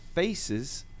black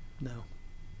faces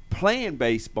playing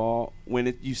baseball.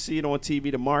 When you see it on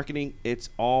TV, the marketing, it's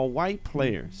all white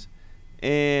players.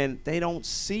 And they don't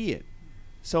see it.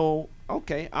 So,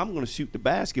 okay, I'm going to shoot the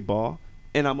basketball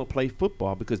and I'm going to play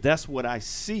football because that's what I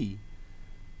see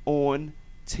on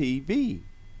TV.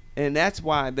 And that's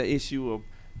why the issue of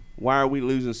why are we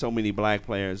losing so many black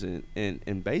players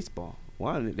in baseball?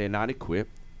 One, they're not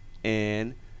equipped,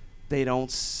 and they don't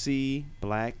see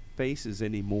black faces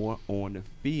anymore on the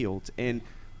fields. And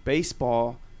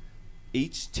baseball,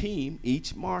 each team,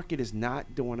 each market is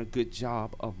not doing a good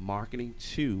job of marketing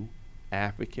to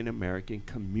African American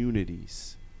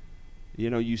communities. You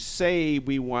know, you say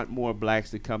we want more blacks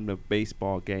to come to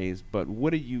baseball games, but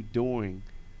what are you doing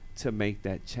to make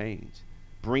that change?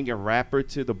 Bring a rapper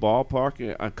to the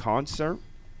ballpark, a concert?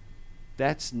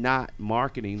 That's not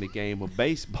marketing the game of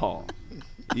baseball.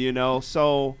 You know,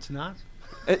 so It's not.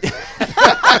 It's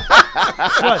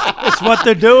what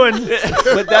they're doing.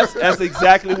 but that's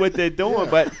exactly what they're doing.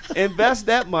 But invest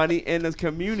that money in the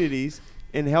communities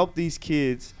and help these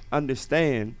kids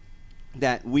understand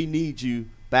that we need you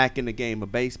back in the game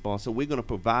of baseball. So we're going to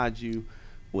provide you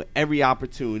with every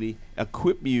opportunity,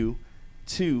 equip you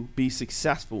to be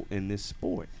successful in this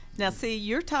sport. Now, see,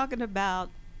 you're talking about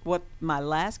what my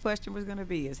last question was going to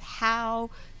be is how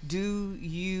do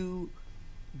you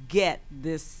get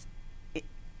this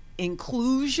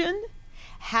inclusion?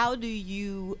 How do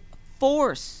you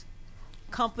force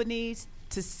companies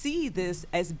to see this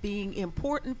as being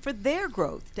important for their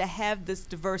growth, to have this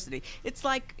diversity? It's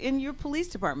like in your police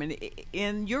department,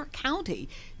 in your county,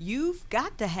 you've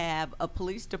got to have a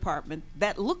police department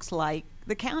that looks like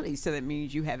the county. So that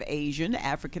means you have Asian,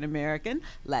 African American,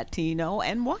 Latino,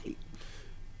 and white.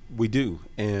 We do,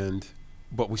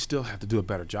 but we still have to do a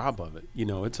better job of it. You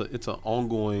know, it's an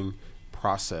ongoing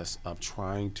process of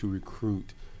trying to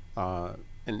recruit,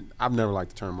 and I've never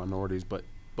liked the term minorities, but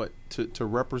to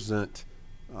represent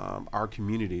our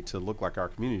community, to look like our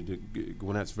community.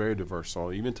 Gwinnett's very diverse,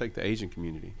 so even take the Asian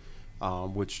community,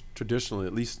 which traditionally,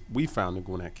 at least we found in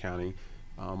Gwinnett County,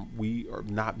 we have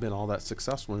not been all that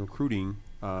successful in recruiting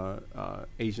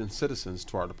Asian citizens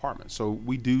to our department. So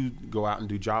we do go out and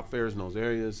do job fairs in those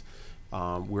areas.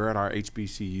 We're at our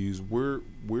HBCUs.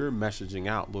 We're messaging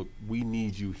out, look, we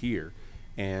need you here.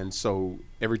 And so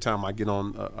every time I get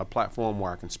on a platform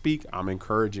where I can speak, I'm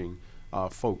encouraging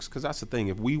folks, because that's the thing.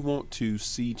 If we want to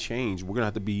see change, we're going to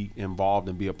have to be involved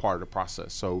and be a part of the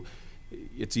process. So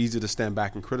it's easy to stand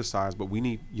back and criticize, but we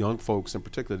need young folks in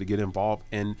particular to get involved.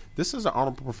 And this is an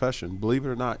honorable profession, believe it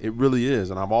or not. It really is,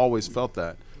 and I've always felt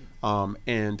that.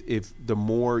 And if the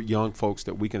more young folks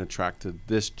that we can attract to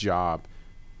this job,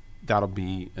 that'll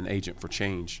be an agent for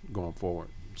change going forward.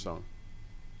 So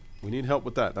we need help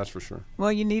with that, that's for sure.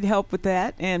 Well, you need help with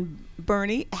that. And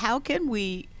Bernie, how can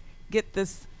we get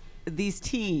these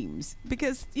teams?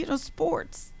 Because, you know,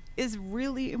 sports is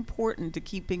really important to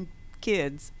keeping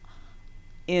kids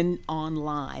in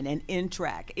online and in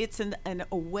track. It's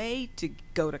a way to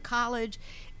go to college.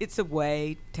 It's a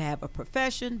way to have a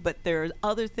profession, but there are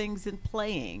other things in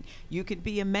playing. You could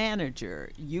be a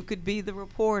manager. You could be the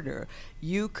reporter.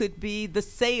 You could be the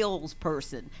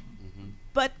salesperson. Mm-hmm.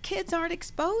 But kids aren't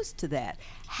exposed to that.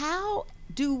 How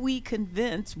do we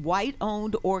convince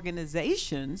white-owned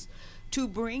organizations to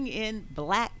bring in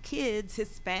black kids,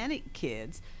 Hispanic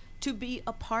kids, to be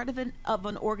a part of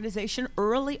an organization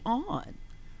early on?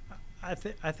 I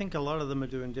think a lot of them are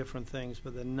doing different things,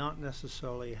 but they're not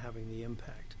necessarily having the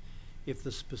impact. If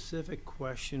the specific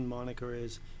question, Monica,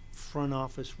 is front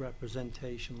office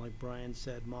representation, like Brian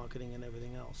said, marketing and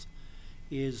everything else,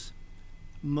 is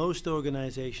most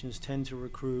organizations tend to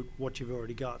recruit what you've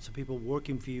already got. So people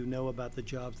working for you know about the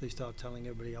jobs, they start telling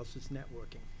everybody else it's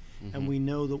networking. Mm-hmm. And we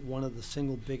know that one of the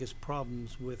single biggest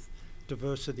problems with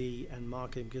diversity and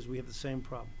marketing, because we have the same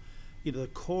problem, you know, the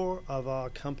core of our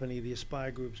company, the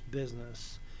Aspire Group's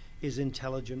business, is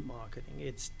intelligent marketing.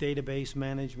 It's database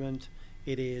management.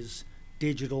 It is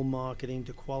digital marketing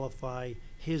to qualify.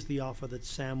 Here's the offer that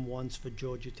Sam wants for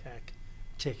Georgia Tech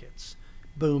tickets.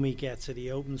 Boom, he gets it. He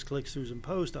opens click-throughs and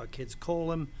posts. Our kids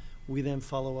call him. We then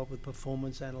follow up with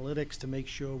performance analytics to make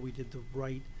sure we did the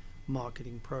right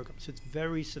marketing programs. It's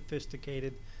very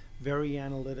sophisticated, very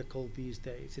analytical these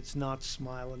days. It's not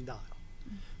smile and dial.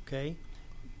 Okay?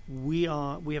 We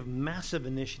have massive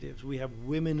initiatives. We have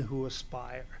Women Who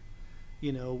Aspire,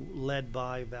 you know, led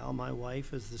by Val, my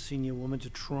wife, as the senior woman, to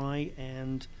try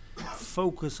and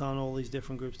focus on all these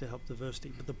different groups to help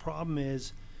diversity. But the problem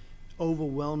is,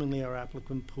 overwhelmingly, our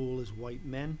applicant pool is white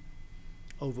men.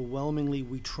 Overwhelmingly,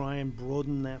 we try and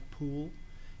broaden that pool.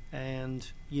 And,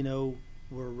 you know,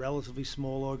 we're a relatively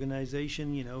small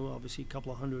organization, you know, obviously a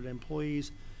couple of hundred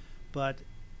employees. But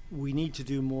we need to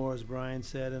do more, as Brian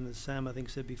said, and as Sam, I think,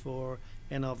 said before,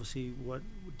 and obviously what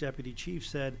Deputy Chief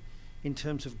said, in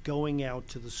terms of going out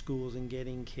to the schools and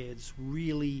getting kids,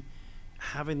 really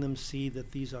having them see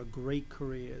that these are great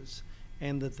careers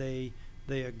and that they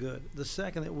are good. The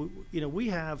second, that we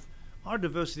have our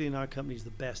diversity in our company is the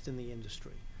best in the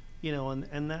industry, you know,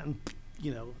 and that,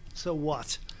 you know, so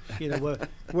what? You know,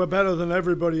 we're better than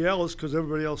everybody else because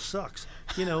everybody else sucks.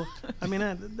 You know, I mean,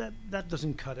 that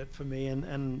doesn't cut it for me.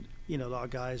 And you know, our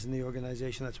guys in the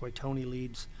organization, that's why Tony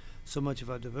leads so much of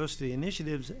our diversity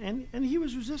initiatives. And he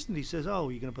was resistant. He says, oh,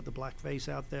 you're going to put the black face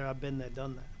out there? I've been there,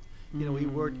 done that. You know,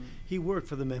 he worked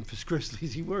for the Memphis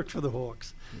Grizzlies. He worked for the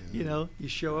Hawks. Yeah. You know, you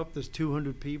show up, there's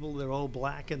 200 people. They're all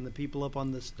black, and the people up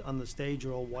on the stage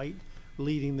are all white,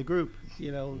 leading the group.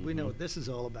 You know, we know what this is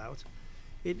all about.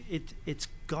 It's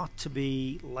got to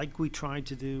be like we tried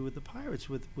to do with the Pirates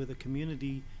with a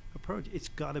community approach. It's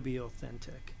got to be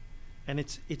authentic, and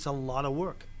it's a lot of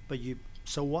work. But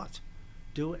so what?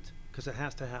 Do it, because it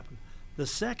has to happen. The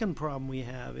second problem we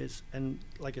have is, and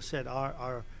like I said,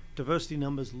 our diversity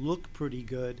numbers look pretty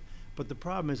good, but the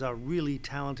problem is our really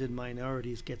talented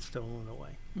minorities get stolen away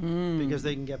because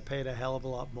they can get paid a hell of a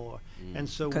lot more. And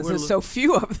so because there's so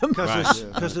few of them.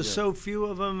 Because there's so few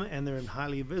of them, and they're in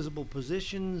highly visible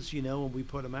positions, you know, and we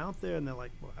put them out there, and they're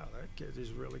like, wow, that kid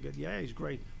is really good. Yeah, he's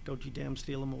great. Don't you damn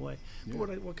steal him away. Yeah.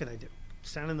 But what can I do?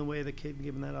 Stand in the way of the kid and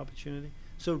give him that opportunity?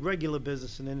 So regular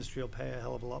business and industry will pay a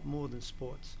hell of a lot more than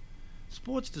sports.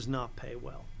 Sports does not pay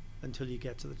well until you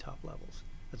get to the top levels.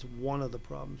 That's one of the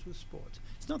problems with sports.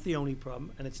 It's not the only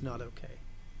problem, and it's not okay.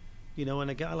 You know,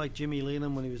 and a guy like Jimmy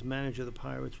Leland, when he was manager of the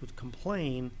Pirates, would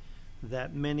complain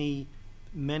that many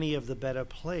of the better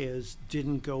players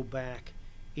didn't go back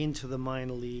into the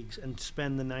minor leagues and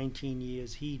spend the 19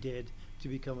 years he did to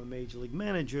become a major league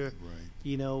manager. Right.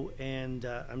 You know, and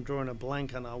I'm drawing a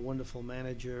blank on our wonderful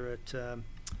manager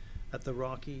at the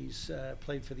Rockies,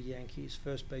 played for the Yankees,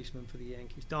 first baseman for the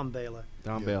Yankees, Don Baylor.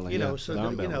 Don Yeah. Baylor. You know, yeah. so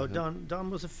Don you know, Baylor, Don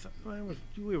was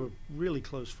we were really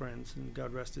close friends, and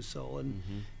God rest his soul. And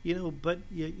you know, but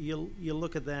you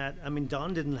look at that. I mean,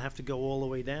 Don didn't have to go all the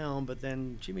way down, but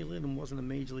then Jimmy Linden wasn't a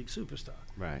major league superstar.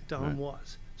 Right. Don right.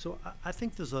 was. So I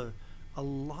think there's a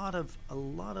lot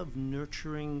of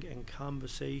nurturing and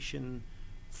conversation.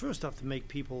 First off, to make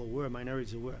people aware,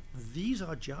 minorities aware, these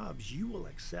are jobs you will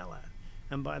excel at.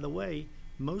 And by the way,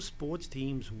 most sports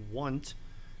teams want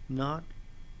not,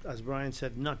 as Brian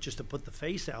said, not just to put the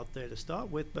face out there to start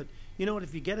with, but you know what?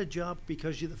 If you get a job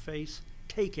because you're the face,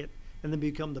 take it and then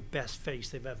become the best face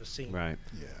they've ever seen. Right.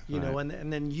 Yeah. You know, Right.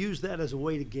 and then use that as a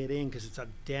way to get in, because it's a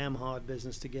damn hard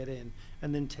business to get in,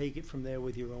 and then take it from there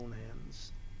with your own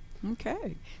hands.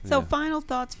 Okay. So Yeah. final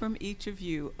thoughts from each of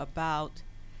you about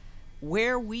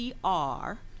where we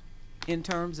are in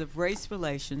terms of race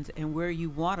relations and where you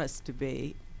want us to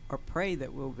be or pray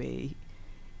that we'll be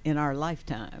in our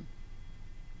lifetime.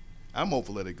 I'm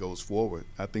hopeful that it goes forward.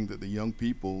 I think that the young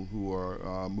people who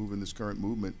are moving this current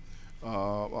movement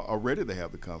are ready to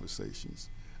have the conversations.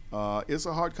 It's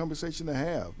a hard conversation to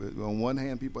have. On one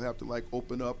hand, people have to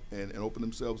open up and open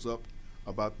themselves up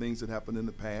about things that happened in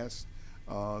the past,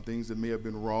 things that may have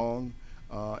been wrong,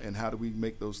 and how do we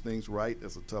make those things right?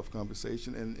 That's a tough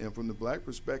conversation. And from the black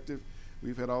perspective,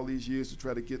 we've had all these years to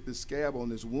try to get this scab on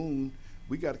this wound.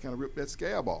 We got to kind of rip that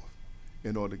scab off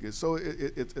in order to get. So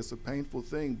it's a painful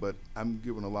thing, but I'm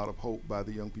given a lot of hope by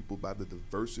the young people, by the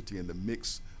diversity and the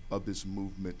mix of this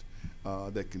movement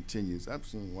that continues. I'm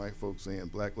seeing white folks saying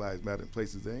Black Lives Matter in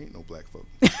places there ain't no black folk.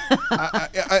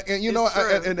 And you know,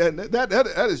 and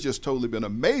that has just totally been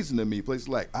amazing to me. Places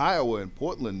like Iowa and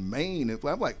Portland, Maine, and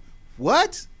I'm like,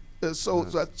 what? So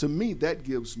to me, that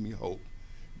gives me hope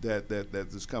that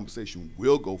this conversation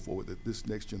will go forward, that this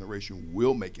next generation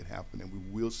will make it happen, and we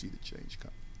will see the change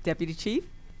come. Deputy Chief?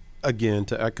 Again,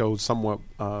 to echo somewhat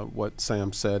what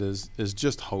Sam said is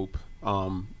just hope.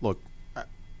 Look,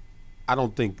 I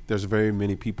don't think there's very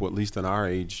many people, at least in our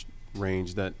age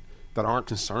range, that aren't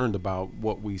concerned about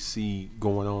what we see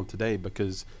going on today,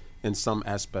 because in some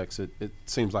aspects it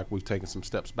seems like we've taken some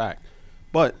steps back.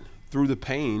 But through the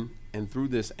pain and through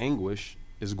this anguish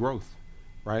is growth,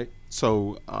 right?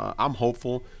 So I'm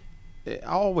hopeful. I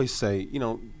always say, you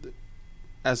know,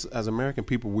 as American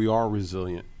people, we are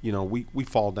resilient. You know, we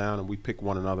fall down and we pick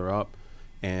one another up.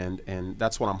 And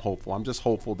that's what I'm hopeful. I'm just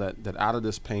hopeful that out of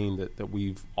this pain that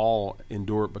we've all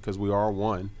endured, because we are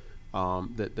one,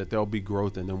 that there'll be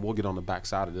growth, and then we'll get on the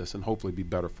backside of this and hopefully be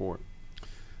better for it.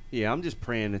 Yeah, I'm just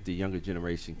praying that the younger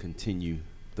generation continue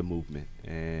the movement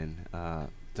and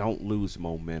don't lose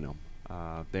momentum.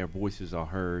 Their voices are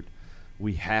heard.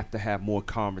 We have to have more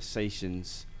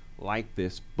conversations like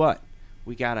this, but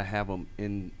we got to have them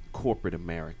in corporate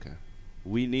America.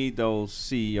 We need those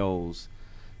CEOs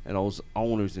and those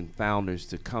owners and founders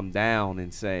to come down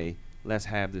and say, let's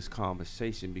have this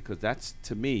conversation, because that's,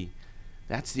 to me,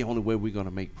 that's the only way we're going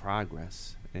to make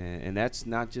progress. And that's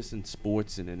not just in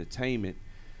sports and entertainment.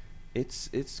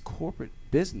 It's corporate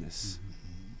business.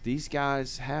 Mm-hmm. These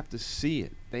guys have to see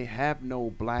it. They have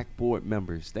no black board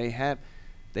members. They have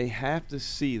to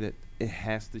see that it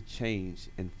has to change,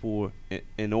 and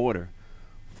in order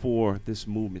for this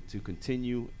movement to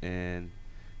continue, and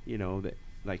you know, that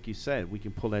like you said, we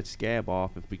can pull that scab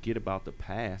off and forget about the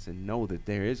past and know that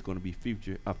there is going to be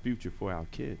a future for our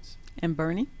kids. And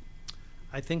Bernie?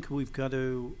 I think we've got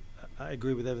to, I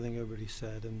agree with everything everybody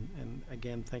said, and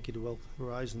again, thank you to Wealth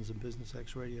Horizons and Business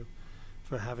X Radio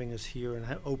for having us here and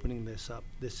opening this up.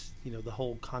 This, the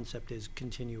whole concept is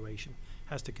continuation,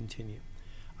 has to continue.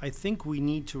 I think we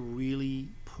need to really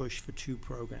push for two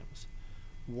programs.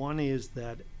 One is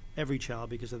that every child,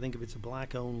 because I think if it's a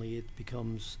black only, it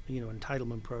becomes,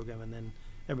 entitlement program, and then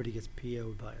everybody gets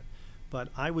PO'd by it. But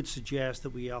I would suggest that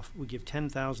we give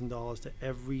 $10,000 to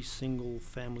every single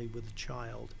family with a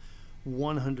child,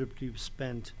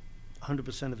 100%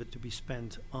 of it to be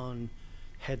spent on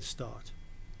Head Start,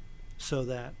 so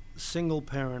that single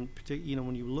parent,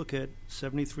 when you look at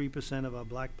 73% of our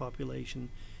black population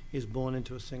is born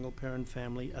into a single parent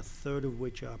family, a third of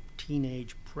which are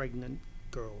teenage pregnant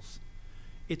girls.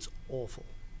 It's awful.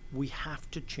 We have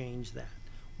to change that.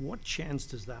 What chance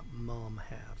does that mom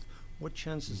have? What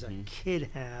chance does that kid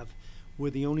have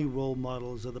where the only role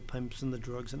models are the pimps and the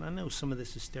drugs? And I know some of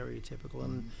this is stereotypical.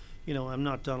 And, I'm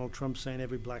not Donald Trump saying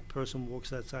every black person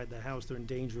walks outside their house, they're in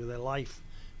danger of their life,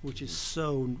 which is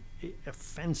so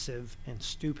offensive and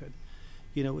stupid.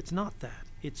 It's not that.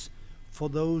 It's for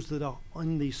those that are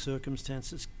in these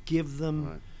circumstances, give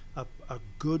them a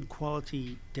good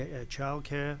quality child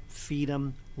care, feed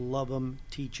them, love them,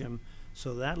 teach them,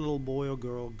 so that little boy or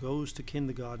girl goes to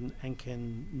kindergarten and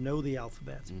can know the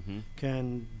alphabet,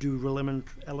 can do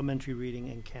elementary reading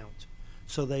and count,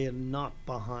 so they are not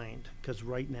behind, because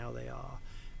right now they are.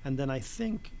 And then I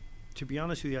think, to be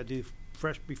honest with you, I do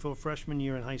before freshman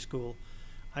year in high school,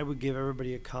 I would give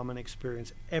everybody a common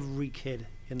experience. Every kid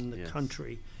in the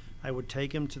country, I would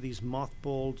take them to these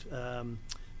mothballed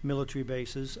military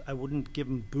bases. I wouldn't give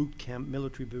them boot camp,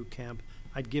 military boot camp.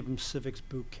 I'd give them civics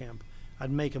boot camp.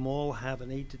 I'd make them all have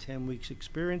an 8 to 10 weeks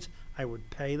experience. I would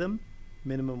pay them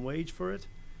minimum wage for it,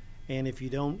 and if you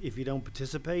don't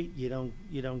participate, you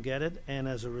don't get it. And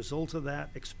as a result of that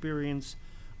experience,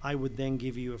 I would then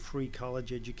give you a free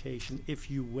college education if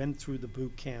you went through the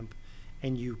boot camp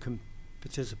and you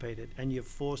participated. And you're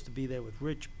forced to be there with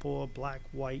rich, poor, black,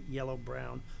 white, yellow,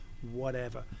 brown,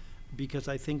 whatever. Because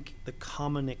I think the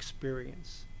common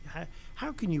experience,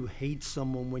 how can you hate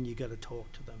someone when you got to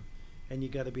talk to them and you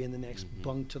got to be in the next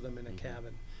bunk to them in a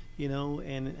cabin,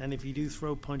 and if you do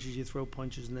throw punches, you throw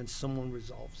punches, and then someone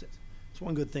resolves it. It's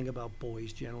one good thing about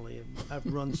boys generally. And I've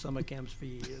run summer camps for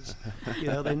years.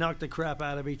 They knock the crap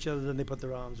out of each other, then they put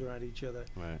their arms around each other.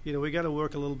 Right. We got to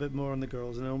work a little bit more on the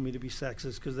girls. And I don't mean to be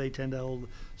sexist, because they tend to hold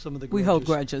some of the grudges. We hold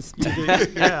grudges.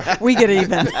 Yeah. We get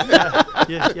even.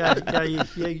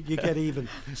 You get even.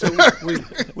 So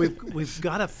we've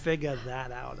got to figure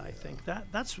that out. I think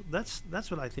that's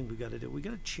what I think we got to do. We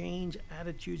got to change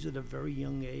attitudes at a very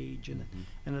young age, and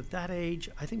at that age,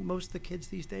 I think most of the kids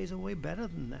these days are way better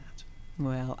than that.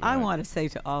 Well, I want to say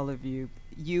to all of you,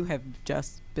 you have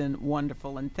just been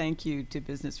wonderful, and thank you to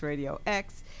Business Radio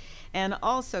X, and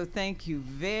also thank you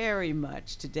very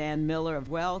much to Dan Miller of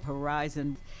Wealth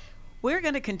Horizon. We're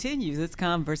going to continue this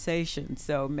conversation,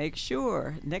 so make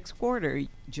sure next quarter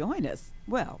join us.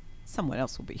 Well, someone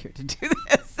else will be here to do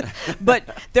this,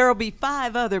 but there will be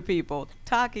 5 other people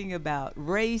talking about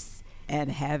race and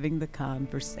having the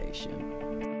conversation.